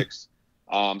 5 or 6.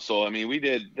 So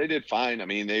they did fine.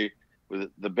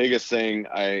 The biggest thing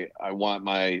I want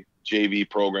my JV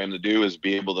program to do is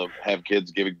be able to have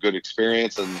kids give a good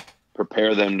experience and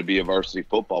prepare them to be a varsity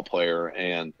football player.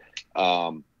 And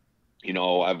our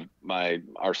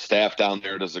staff down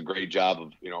there does a great job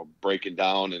of breaking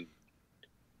down and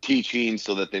teaching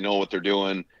so that they know what they're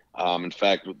doing. In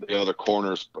fact, the other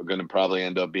corners are going to probably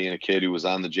end up being a kid who was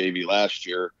on the JV last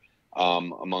year,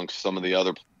 amongst some of the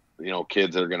other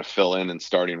kids that are going to fill in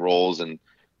starting roles and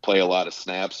play a lot of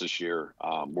snaps this year.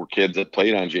 Were kids that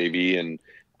played on JV and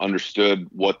understood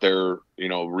what their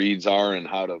reads are and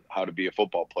how to be a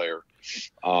football player.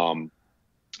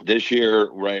 This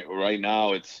year, right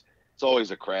now, it's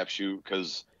always a crapshoot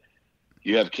because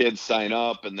you have kids sign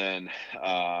up and then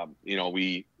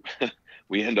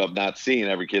we end up not seeing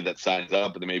every kid that signs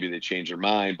up, and then maybe they change their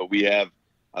mind. But we have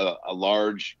a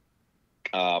large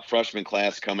freshman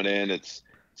class coming in. It's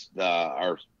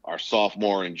our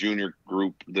sophomore and junior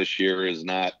group this year is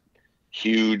not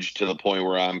huge to the point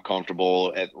where I'm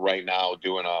comfortable at right now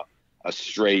doing a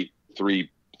straight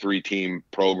three team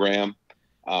program,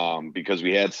 because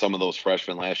we had some of those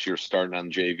freshmen last year starting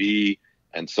on JV,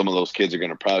 and some of those kids are going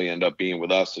to probably end up being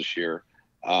with us this year.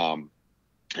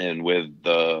 And with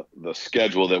the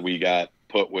schedule that we got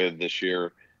put with this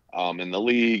year in the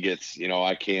league, it's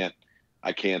I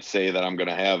can't say that I'm going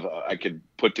to have I could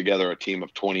put together a team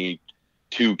of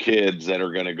 22 kids that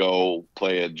are going to go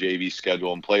play a JV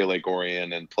schedule and play Lake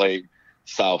Orion and play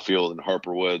Southfield and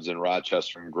Harper Woods and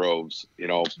Rochester and Groves,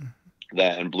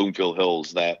 that and Bloomfield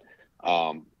Hills. That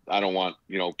I don't want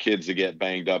kids to get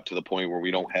banged up to the point where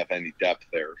we don't have any depth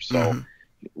there. So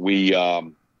we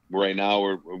right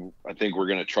now I think we're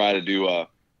going to try to do a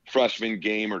freshman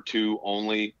game or 2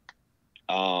 only,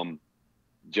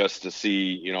 just to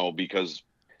see, because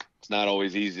it's not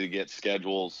always easy to get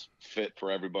schedules fit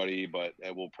for everybody, but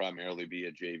it will primarily be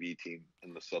a JV team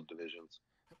in the subdivisions.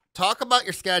 Talk about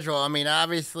your schedule.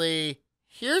 Obviously,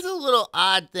 here's a little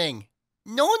odd thing.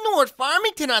 No North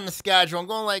Farmington on the schedule. I'm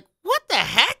going what the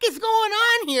heck is going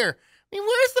on here?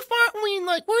 Where's the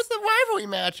rivalry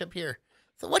matchup here?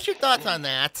 So what's your thoughts on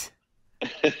that?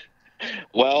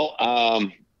 Well,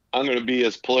 I'm going to be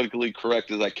as politically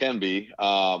correct as I can be.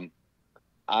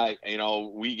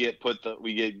 We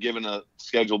get given a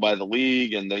schedule by the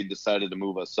league, and they decided to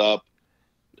move us up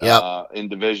in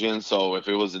division. So if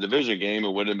it was a division game,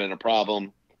 it wouldn't have been a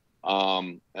problem.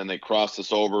 And they crossed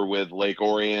us over with Lake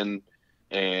Orion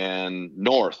and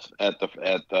North at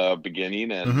the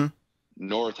beginning, and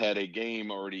North had a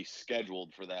game already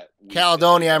scheduled for that week.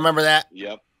 Caledonia, I remember that.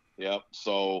 Yep.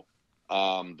 So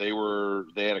they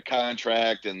had a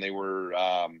contract, and they were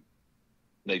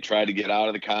they tried to get out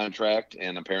of the contract,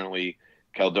 and apparently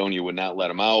Caledonia would not let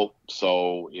them out.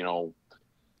 So,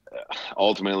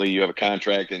 ultimately you have a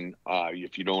contract, and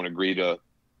if you don't agree to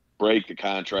break the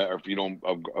contract, or if you don't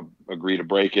agree to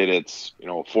break it, it's,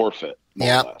 a forfeit, more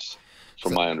or less,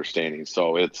 from my understanding.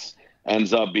 So it's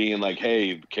ends up being like,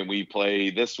 hey, can we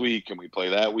play this week? Can we play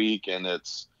that week? And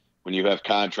it's when you have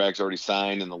contracts already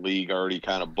signed and the league already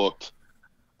kind of booked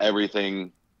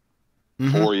everything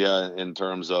for you in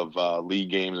terms of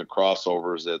league games and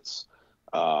crossovers, it's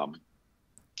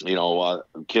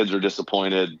kids are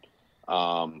disappointed.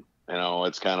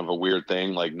 It's kind of a weird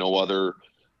thing. Like, no other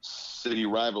city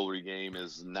rivalry game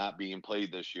is not being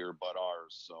played this year but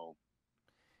ours. So,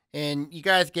 and you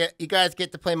guys get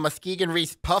to play Muskegon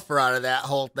Reese Puffer out of that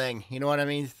whole thing. You know what I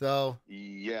mean? So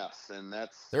yes, and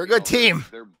they're a good team.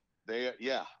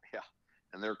 Yeah,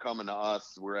 and they're coming to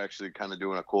us. We're actually kind of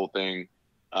doing a cool thing.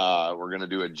 We're going to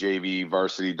do a JV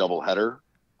varsity doubleheader.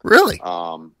 Really?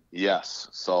 Yes.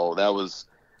 So that was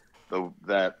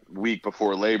that week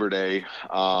before Labor Day,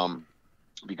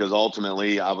 because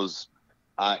ultimately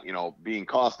being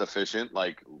cost efficient,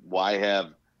 like, why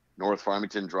have North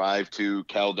Farmington drive to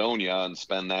Caledonia and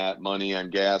spend that money on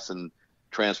gas and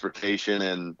transportation,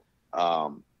 and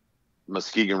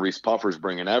Muskegon Reese Puffers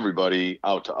bringing everybody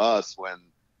out to us, when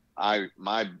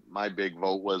my big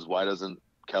vote was, why doesn't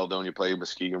Caledonia play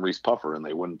Muskegon Reese Puffer? And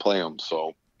they wouldn't play them.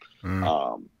 So,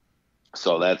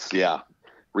 so that's,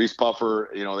 Reese Puffer,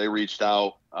 they reached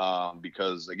out,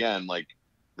 because, again, like,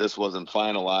 this wasn't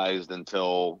finalized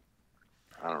until,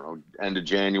 I don't know, end of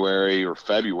January or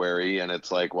February. And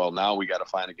it's like, well, now we got to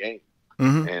find a game.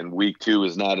 And week 2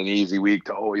 is not an easy week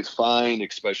to always find,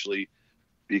 especially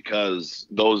because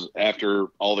after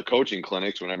all the coaching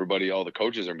clinics, when all the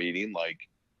coaches are meeting, like,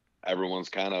 everyone's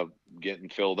kind of getting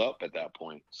filled up at that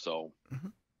point. So,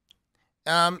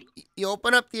 you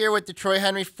open up the year with Detroit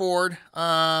Henry Ford.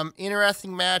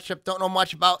 Interesting matchup. Don't know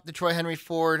much about Detroit Henry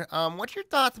Ford. What's your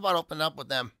thoughts about opening up with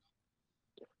them?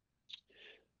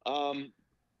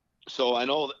 So I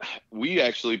know that we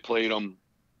actually played them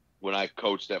when I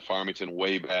coached at Farmington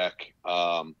way back.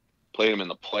 Played them in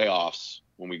the playoffs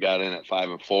when we got in at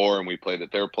 5-4, and we played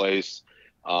at their place.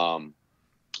 I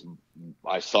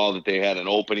saw that they had an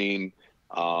opening,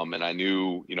 and I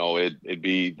knew, it'd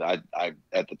be, I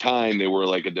at the time, they were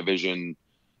like a Division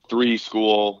III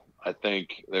school. I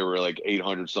think they were like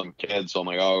 800 some kids. So I'm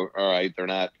like, oh, all right, they're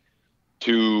not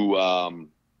too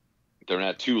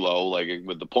low. Like,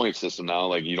 with the point system now,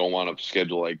 like, you don't want to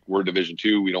schedule, like, we're Division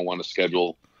II. We don't want to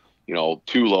schedule,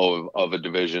 too low of a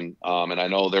division. And I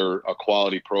know they're a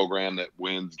quality program that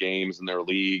wins games in their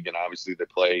league, and obviously they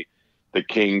play the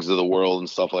Kings of the world and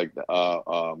stuff like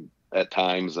that at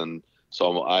times. And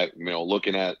so I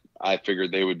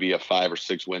figured they would be a 5 or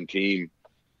 6 win team,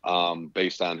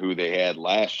 based on who they had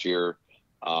last year,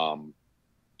 on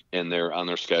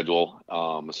their schedule,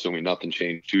 assuming nothing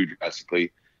changed too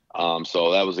drastically.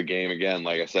 So that was a game, again,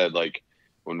 like I said, like,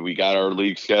 when we got our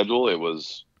league schedule, it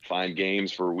was find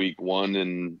games for week 1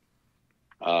 and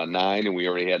 9, and we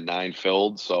already had 9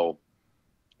 filled. So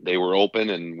they were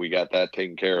open, and we got that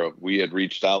taken care of. We had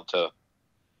reached out to,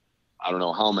 I don't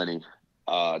know how many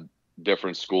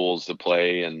different schools to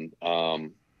play, and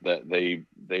that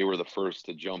they were the first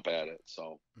to jump at it.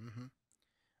 So,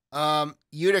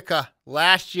 Utica,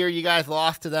 last year you guys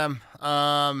lost to them,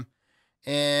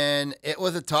 and it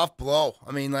was a tough blow.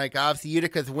 I mean, like, obviously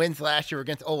Utica's wins last year were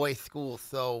against OAA schools.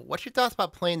 So, what's your thoughts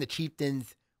about playing the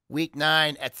Chieftains week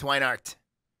 9 at Swinehart?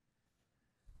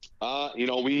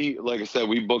 Like I said,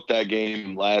 we booked that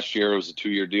game last year. It was a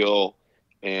 2-year deal.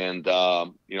 And,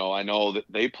 I know that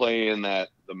they play in the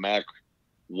MAC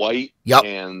white,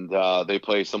 and they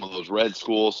play some of those red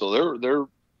schools. So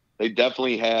they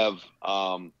definitely have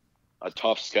a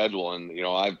tough schedule. And,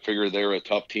 I figure they're a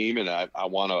tough team, and I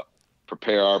want to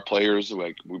prepare our players.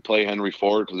 Like, we play Henry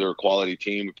Ford because they're a quality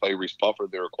team. We play Reese Puffer.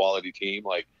 They're a quality team.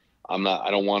 Like, I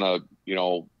don't want to,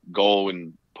 go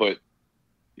and put,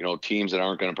 teams that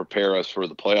aren't going to prepare us for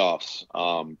the playoffs.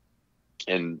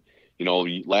 And,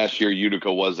 last year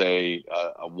Utica was a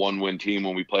 1-win team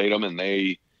when we played them, and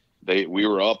we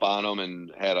were up on them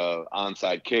and had a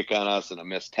onside kick on us and a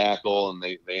missed tackle, and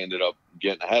they ended up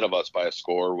getting ahead of us by a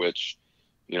score, which,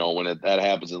 when that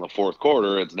happens in the fourth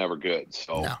quarter, it's never good.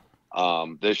 So,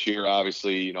 this year,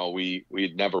 obviously,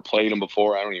 we'd never played them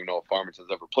before. I don't even know if Farmington's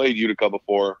ever played Utica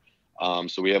before.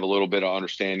 So we have a little bit of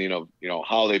understanding of,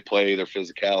 how they play, their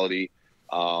physicality,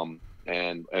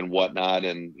 and whatnot.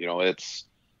 And,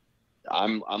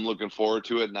 I'm looking forward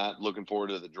to it, not looking forward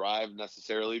to the drive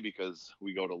necessarily, because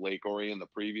we go to Lake Orion the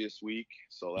previous week.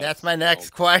 So that's my next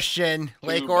question.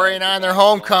 Lake Orion on their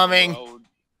homecoming.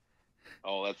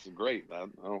 Oh, that's great.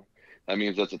 That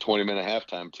means that's a 20-minute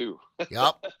halftime too.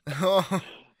 Yep.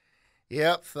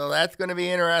 Yep. So that's going to be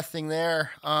interesting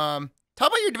there. Talk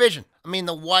about your division. I mean,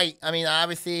 the white. I mean,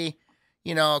 obviously,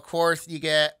 of course, you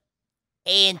get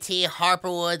A&T,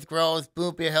 Harperwoods, Groves,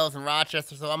 Bloomfield Hills, and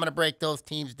Rochester. So I'm going to break those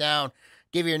teams down.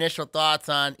 Give your initial thoughts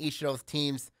on each of those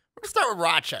teams. We're going to start with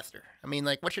Rochester. I mean,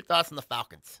 what's your thoughts on the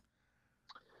Falcons?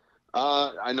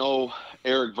 I know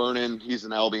Eric Vernon. He's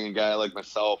an Albion guy like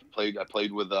myself. I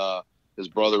played with his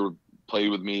brother.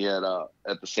 Played with me at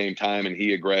the same time, and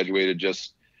he had graduated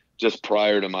just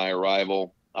prior to my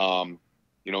arrival.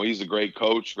 He's a great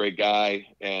coach, great guy,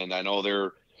 and I know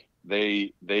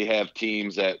they have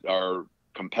teams that are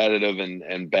competitive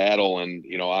and battle. And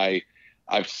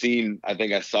I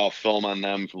think I saw film on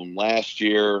them from last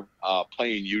year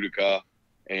playing Utica,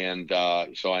 and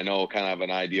so I know kind of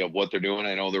an idea of what they're doing.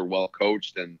 I know they're well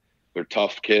coached and they're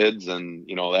tough kids, and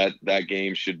that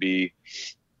game should be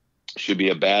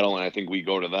a battle, and I think we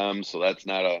go to them, so that's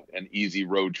not an easy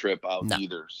road trip out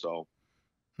either. So,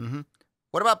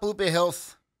 What about Bloomfield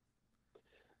Hills?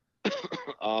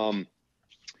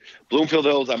 Bloomfield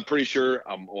Hills, I'm pretty sure.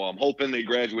 I'm hoping they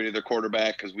graduated their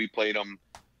quarterback because we played them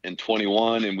in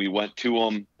 21 and we went to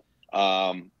them.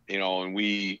 And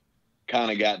we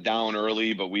kind of got down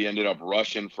early, but we ended up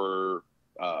rushing for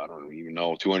I don't even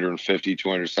know 250,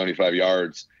 275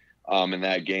 yards. In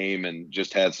that game, and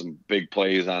just had some big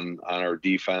plays on our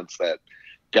defense that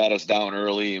got us down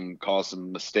early and caused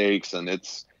some mistakes. And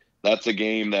that's a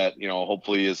game that,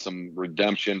 hopefully is some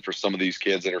redemption for some of these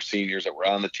kids that are seniors that were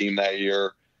on the team that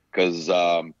year. Cause,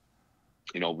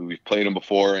 we've played them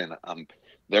before, and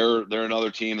they're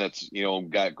another team that's,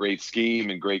 got great scheme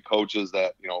and great coaches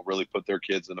that, really put their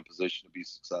kids in a position to be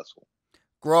successful.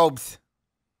 Groves.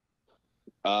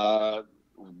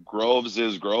 Groves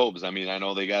is Groves. I mean, I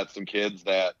know they got some kids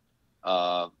that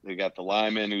they got the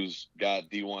lineman who's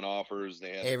got D1 offers.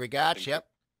 They had Avery Gotch, yep.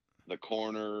 The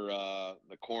corner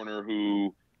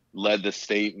who led the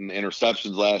state in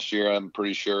interceptions last year, I'm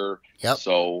pretty sure. Yep.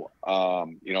 So,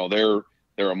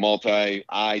 they're a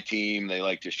multi-eye team. They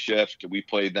like to shift. We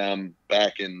played them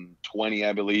back in 20,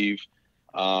 I believe.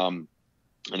 And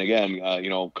again,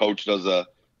 coach does a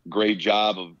great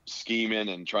job of scheming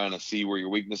and trying to see where your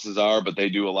weaknesses are, but they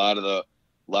do a lot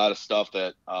of stuff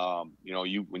that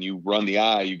when you run the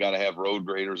eye, you got to have road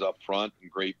graders up front and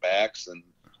great backs, and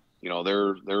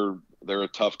they're a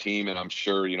tough team, and I'm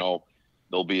sure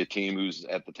they'll be a team who's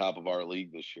at the top of our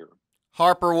league this year.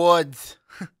 Harperwoods.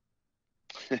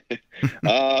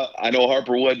 I know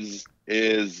Harperwoods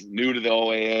is new to the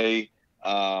OAA.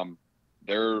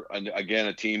 They're again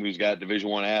a team who's got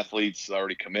Division I athletes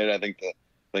already committed. I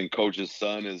think coach's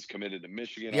son is committed to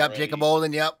Michigan. Yep, already. Jacob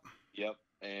Olden. Yep.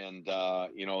 And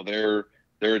they're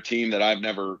a team that I've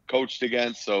never coached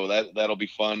against, so that'll be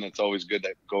fun. It's always good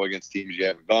to go against teams you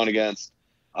haven't gone against.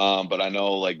 But I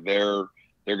know they're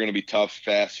going to be tough,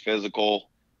 fast, physical.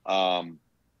 And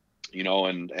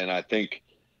I think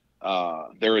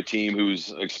they're a team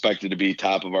who's expected to be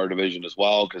top of our division as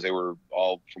well, because they were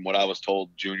all, from what I was told,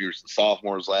 juniors and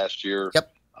sophomores last year.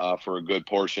 Yep. For a good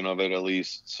portion of it at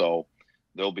least. So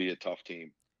they'll be a tough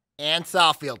team. And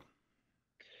Southfield.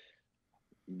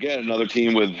 Again, another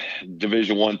team with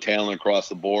Division I talent across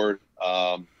the board.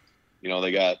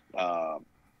 They got a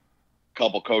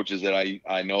couple coaches that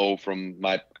I know from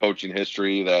my coaching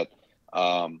history that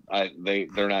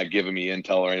they're not giving me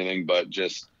intel or anything, but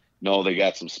just know they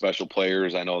got some special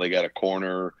players. I know they got a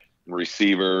corner,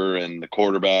 receiver, and the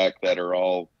quarterback that are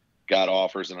all got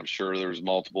offers, and I'm sure there's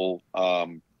multiple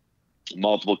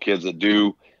kids that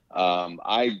do.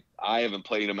 I haven't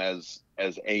played them as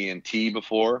A&T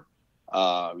before.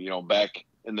 Back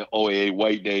in the OAA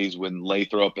white days when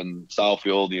Lathrop and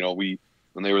Southfield,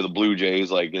 when they were the Blue Jays,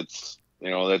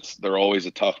 they're always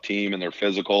a tough team, and they're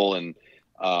physical and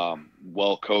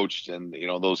well coached, and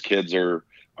those kids are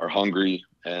hungry,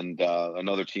 and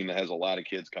another team that has a lot of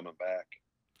kids coming back.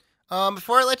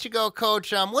 Before I let you go,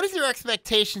 Coach, what is your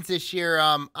expectations this year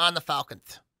on the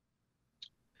Falcons?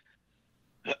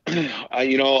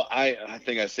 I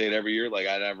think I say it every year.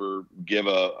 I never give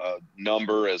a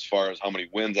number as far as how many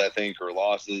wins I think or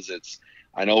losses.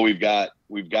 I know we've got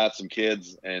some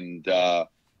kids and that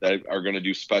are going to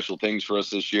do special things for us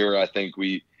this year. I think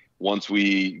once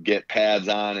we get pads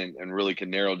on and really can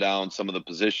narrow down some of the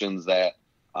positions that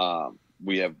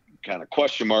we have kind of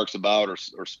question marks about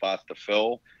or spots to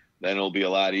fill, then it'll be a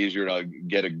lot easier to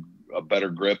get a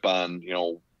better grip on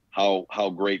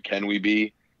how great can we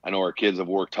be. I know our kids have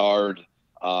worked hard,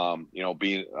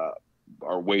 being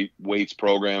our weights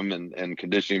program and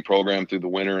conditioning program through the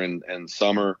winter and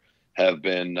summer have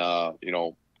been,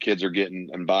 kids are getting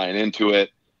and buying into it.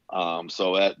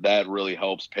 So that really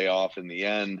helps pay off in the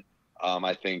end.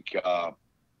 I think,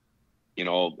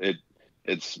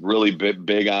 it's really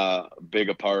big a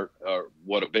part,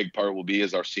 what a big part will be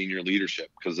is our senior leadership,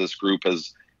 because this group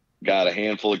has got a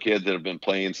handful of kids that have been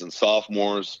playing since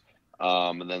sophomores.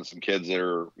 And then some kids that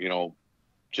are,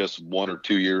 just 1 or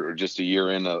 2 years or just a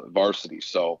year in varsity.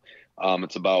 So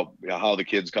it's about how the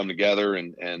kids come together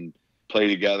and play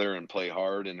together and play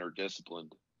hard and are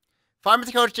disciplined.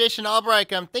 Farmington coach Jason Albright,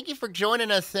 thank you for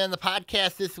joining us in the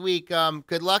podcast this week.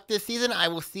 Good luck this season. I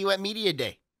will see you at Media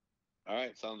Day. All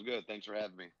right. Sounds good. Thanks for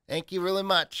having me. Thank you really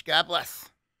much. God bless.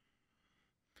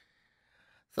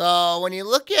 So when you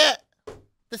look at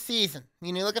the season,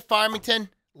 you look at Farmington,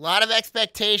 a lot of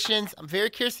expectations. I'm very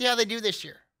curious to see how they do this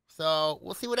year. So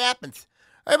we'll see what happens.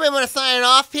 All right, I'm going to sign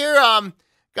off here. Got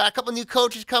a couple new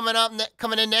coaches coming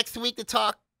in next week to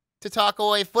talk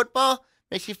OA football.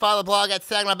 Make sure you follow the blog at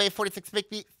Saginaw Bay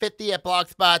 4650 at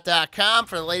blogspot.com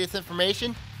for the latest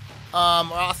information. We're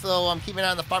also keeping an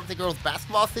eye on the Farmington girls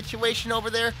basketball situation over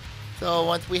there. So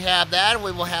once we have that,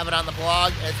 we will have it on the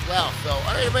blog as well. So,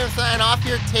 all right, everybody, I'm signing off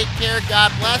here. Take care.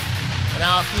 God bless. And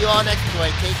I'll see you all next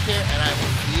week. Take care, and I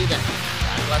will see you then.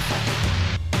 God bless.